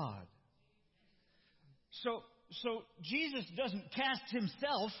of God? So Jesus doesn't cast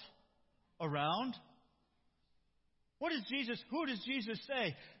himself around. Who does Jesus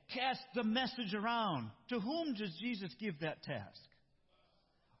say? Cast the message around. To whom does Jesus give that task?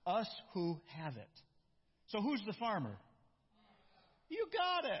 Us who have it. So who's the farmer? You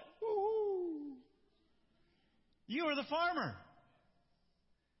got it. Woo-hoo. You are the farmer.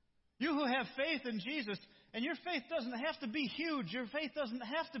 You who have faith in Jesus, and your faith doesn't have to be huge. Your faith doesn't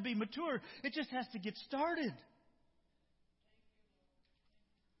have to be mature. It just has to get started.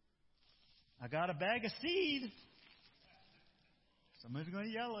 I got a bag of seed. Somebody's going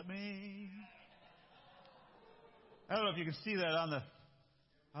to yell at me. I don't know if you can see that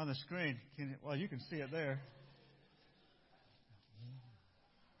on the screen. Well, you can see it there.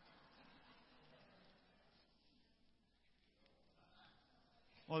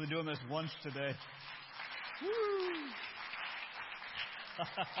 Well, they're doing this once today. Woo!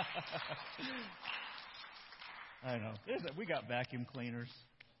 I know. We got vacuum cleaners.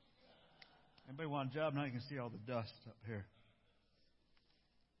 Anybody want a job? Now you can see all the dust up here.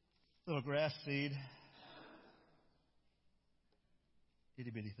 Little grass seed.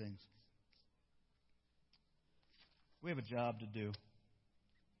 Itty bitty things. We have a job to do.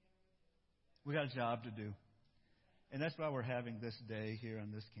 We got a job to do. And that's why we're having this day here on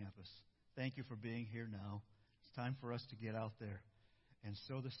this campus. Thank you for being here now. It's time for us to get out there and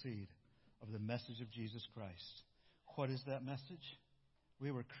sow the seed of the message of Jesus Christ. What is that message?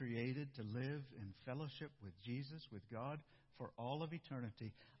 We were created to live in fellowship with Jesus, with God, for all of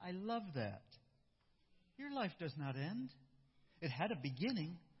eternity. I love that. Your life does not end. It had a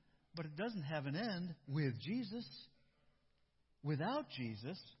beginning, but it doesn't have an end with Jesus. Without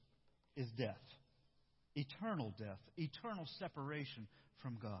Jesus is death. Eternal death, eternal separation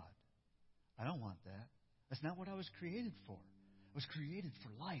from God. I don't want that. That's not what I was created for. I was created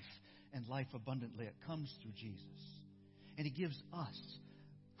for life, and life abundantly. It comes through Jesus. And He gives us,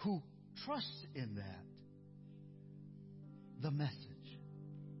 who trust in that, the message.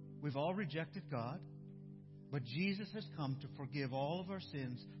 We've all rejected God, but Jesus has come to forgive all of our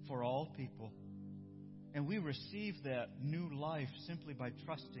sins for all people. And we receive that new life simply by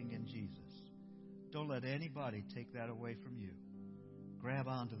trusting in Jesus. Don't let anybody take that away from you. Grab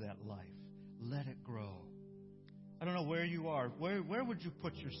onto that life. Let it grow. I don't know where you are. Where would you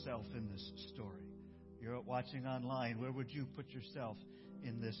put yourself in this story? You're watching online. Where would you put yourself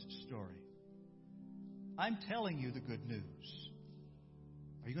in this story? I'm telling you the good news.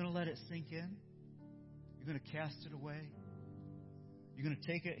 Are you going to let it sink in? You're going to cast it away? You're going to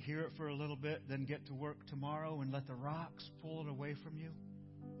take it, hear it for a little bit, then get to work tomorrow and let the rocks pull it away from you?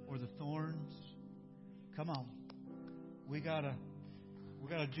 Or the thorns? Come on. We gotta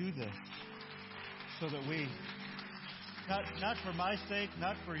do this so that we, not for my sake,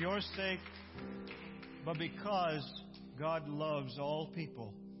 not for your sake, but because God loves all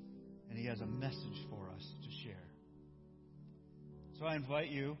people and He has a message for us to share. So I invite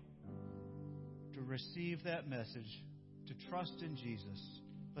you to receive that message, to trust in Jesus.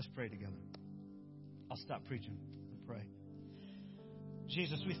 Let's pray together. I'll stop preaching and pray.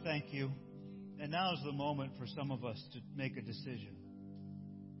 Jesus, we thank you. And now is the moment for some of us to make a decision.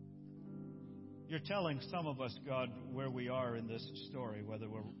 You're telling some of us, God, where we are in this story, whether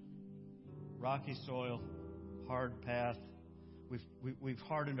we're rocky soil, hard path. We've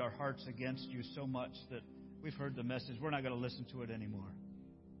hardened our hearts against you so much that we've heard the message. We're not going to listen to it anymore.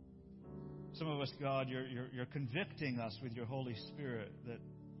 Some of us, God, you're convicting us with your Holy Spirit that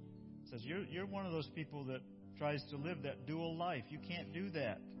says you're one of those people that tries to live that dual life. You can't do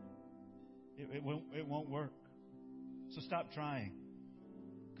that. It won't work. So stop trying.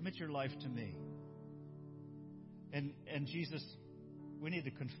 Commit your life to me. And Jesus, we need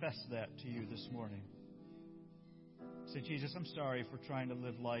to confess that to you this morning. Say, Jesus, I'm sorry for trying to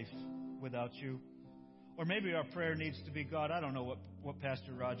live life without you. Or maybe our prayer needs to be, God, I don't know what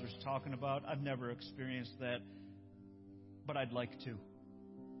Pastor Roger's talking about. I've never experienced that, but I'd like to.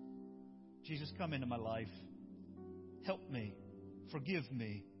 Jesus, come into my life. Help me. Forgive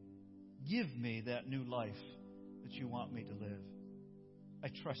me. Give me that new life that you want me to live. I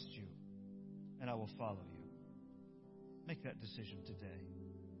trust you, and I will follow you. Make that decision today.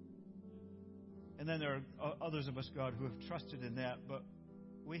 And then there are others of us, God, who have trusted in that, but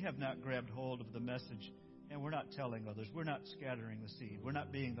we have not grabbed hold of the message, and we're not telling others. We're not scattering the seed. We're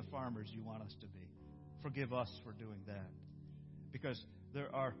not being the farmers you want us to be. Forgive us for doing that. Because there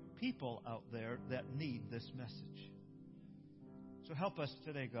are people out there that need this message. So help us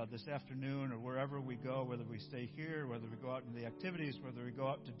today, God, this afternoon or wherever we go, whether we stay here, whether we go out into the activities, whether we go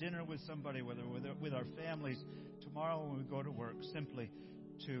out to dinner with somebody, whether we're with our families, tomorrow when we go to work, simply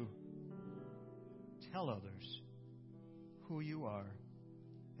to tell others who you are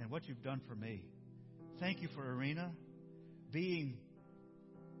and what you've done for me. Thank you for Irina being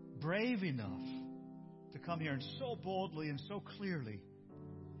brave enough to come here and so boldly and so clearly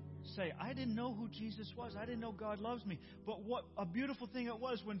say, I didn't know who Jesus was. I didn't know God loves me. But what a beautiful thing it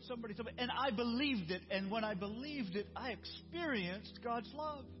was when somebody told me, and I believed it. And when I believed it, I experienced God's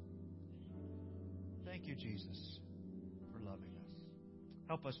love. Thank you, Jesus, for loving us.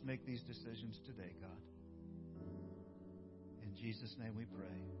 Help us make these decisions today, God. In Jesus' name we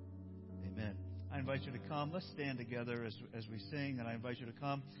pray. Amen. I invite you to come. Let's stand together as we sing, and I invite you to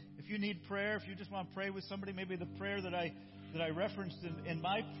come. If you need prayer, if you just want to pray with somebody, maybe the prayer that I referenced in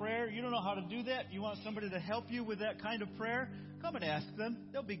my prayer, you don't know how to do that, you want somebody to help you with that kind of prayer, come and ask them.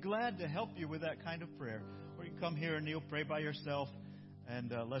 They'll be glad to help you with that kind of prayer. Or you can come here and kneel, pray by yourself,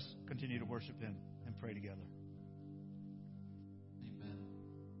 and let's continue to worship Him and pray together. Amen.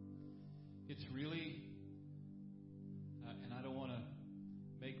 It's really, and I don't want to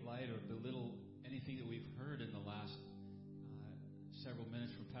make light or belittle anything that we've heard in the last several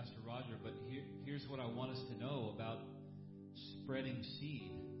minutes from Pastor Roger, but here's what I want us to know about spreading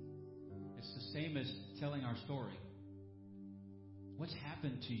seed. It's the same as telling our story. What's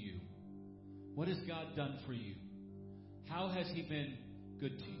happened to you? What has God done for you? How has He been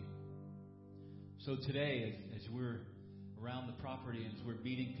good to you? So today, as we're around the property and as we're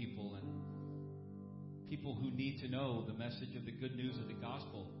meeting people and people who need to know the message of the good news of the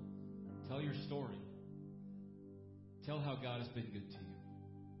gospel, tell your story. Tell how God has been good to you.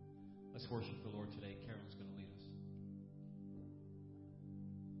 Let's worship the Lord today. Carolyn's going to lead us.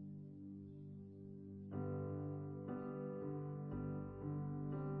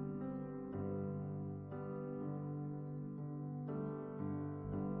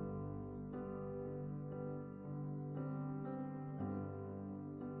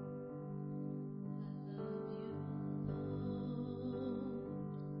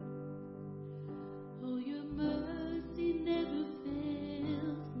 Mercy never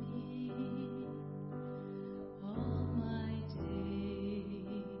fails me.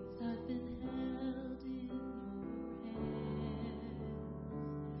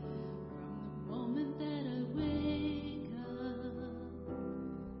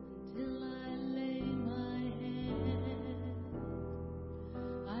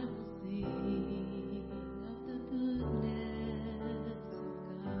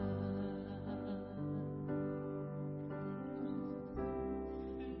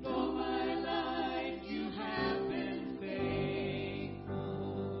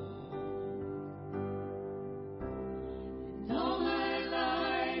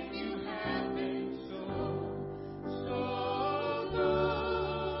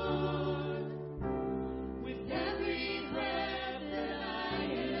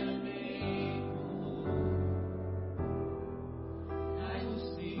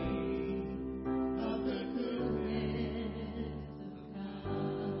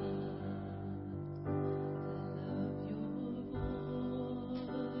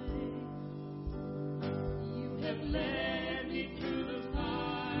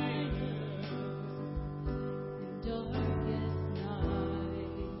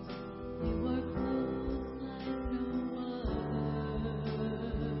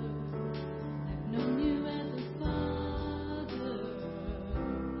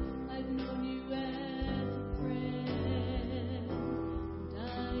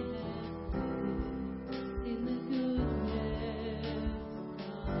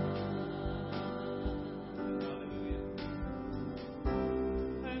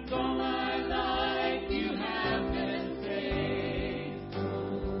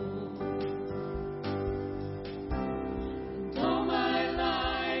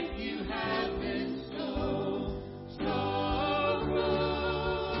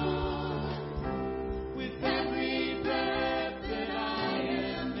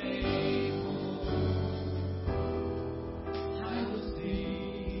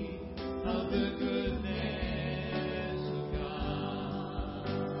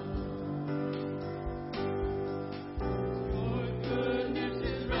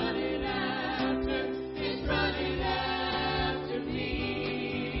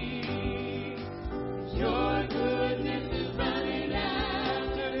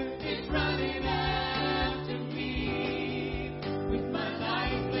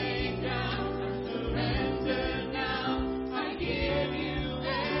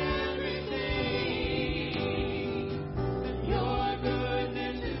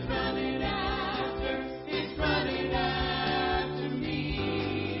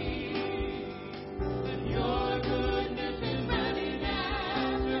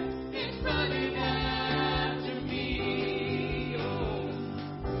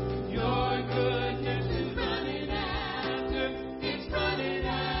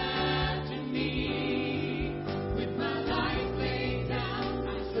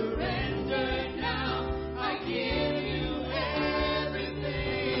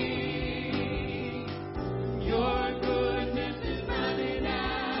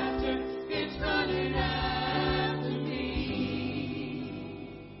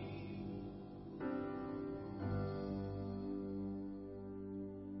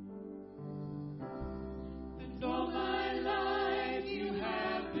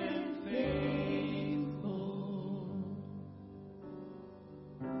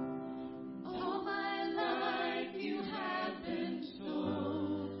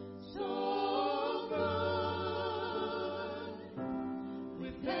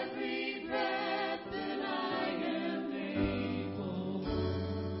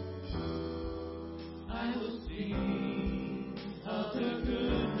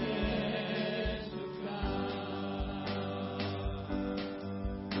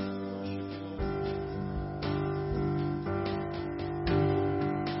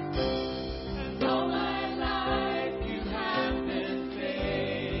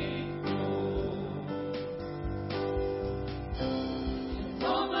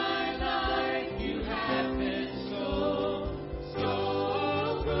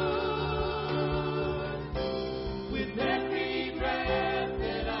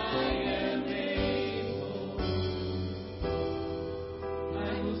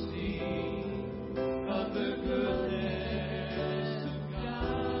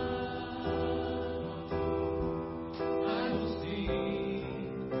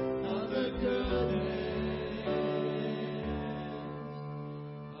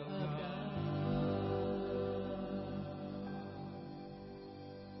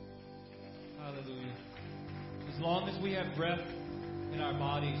 long as we have breath in our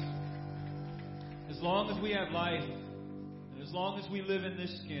bodies, as long as we have life, and as long as we live in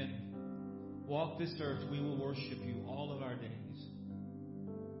this skin, walk this earth, we will worship you all of our days.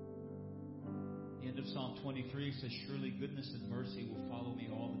 The end of Psalm 23 says, surely goodness and mercy will follow me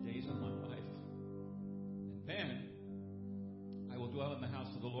all the days of my life. And then, I will dwell in the house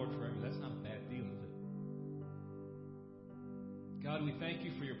of the Lord forever. That's not a bad deal, is it? God, we thank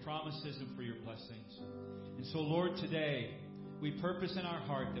you for your promises and for your blessings. And so, Lord, today, we purpose in our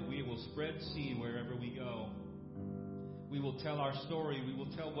heart that we will spread seed wherever we go. We will tell our story. We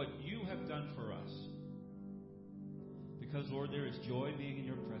will tell what you have done for us. Because, Lord, there is joy being in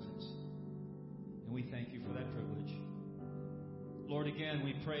your presence. And we thank you for that privilege. Lord, again,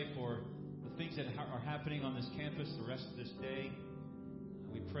 we pray for the things that are happening on this campus the rest of this day.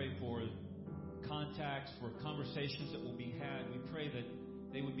 We pray for contacts, for conversations that will be had. We pray that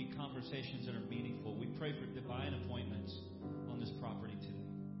they would be conversations that are meaningful. We pray for divine appointments on this property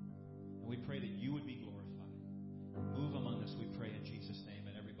today. And we pray that you would be glorified. Move among us, we pray in Jesus' name.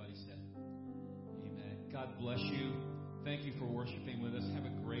 And everybody said, amen. God bless you. Thank you for worshiping with us. Have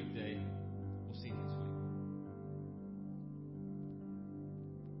a great day. We'll see you next week.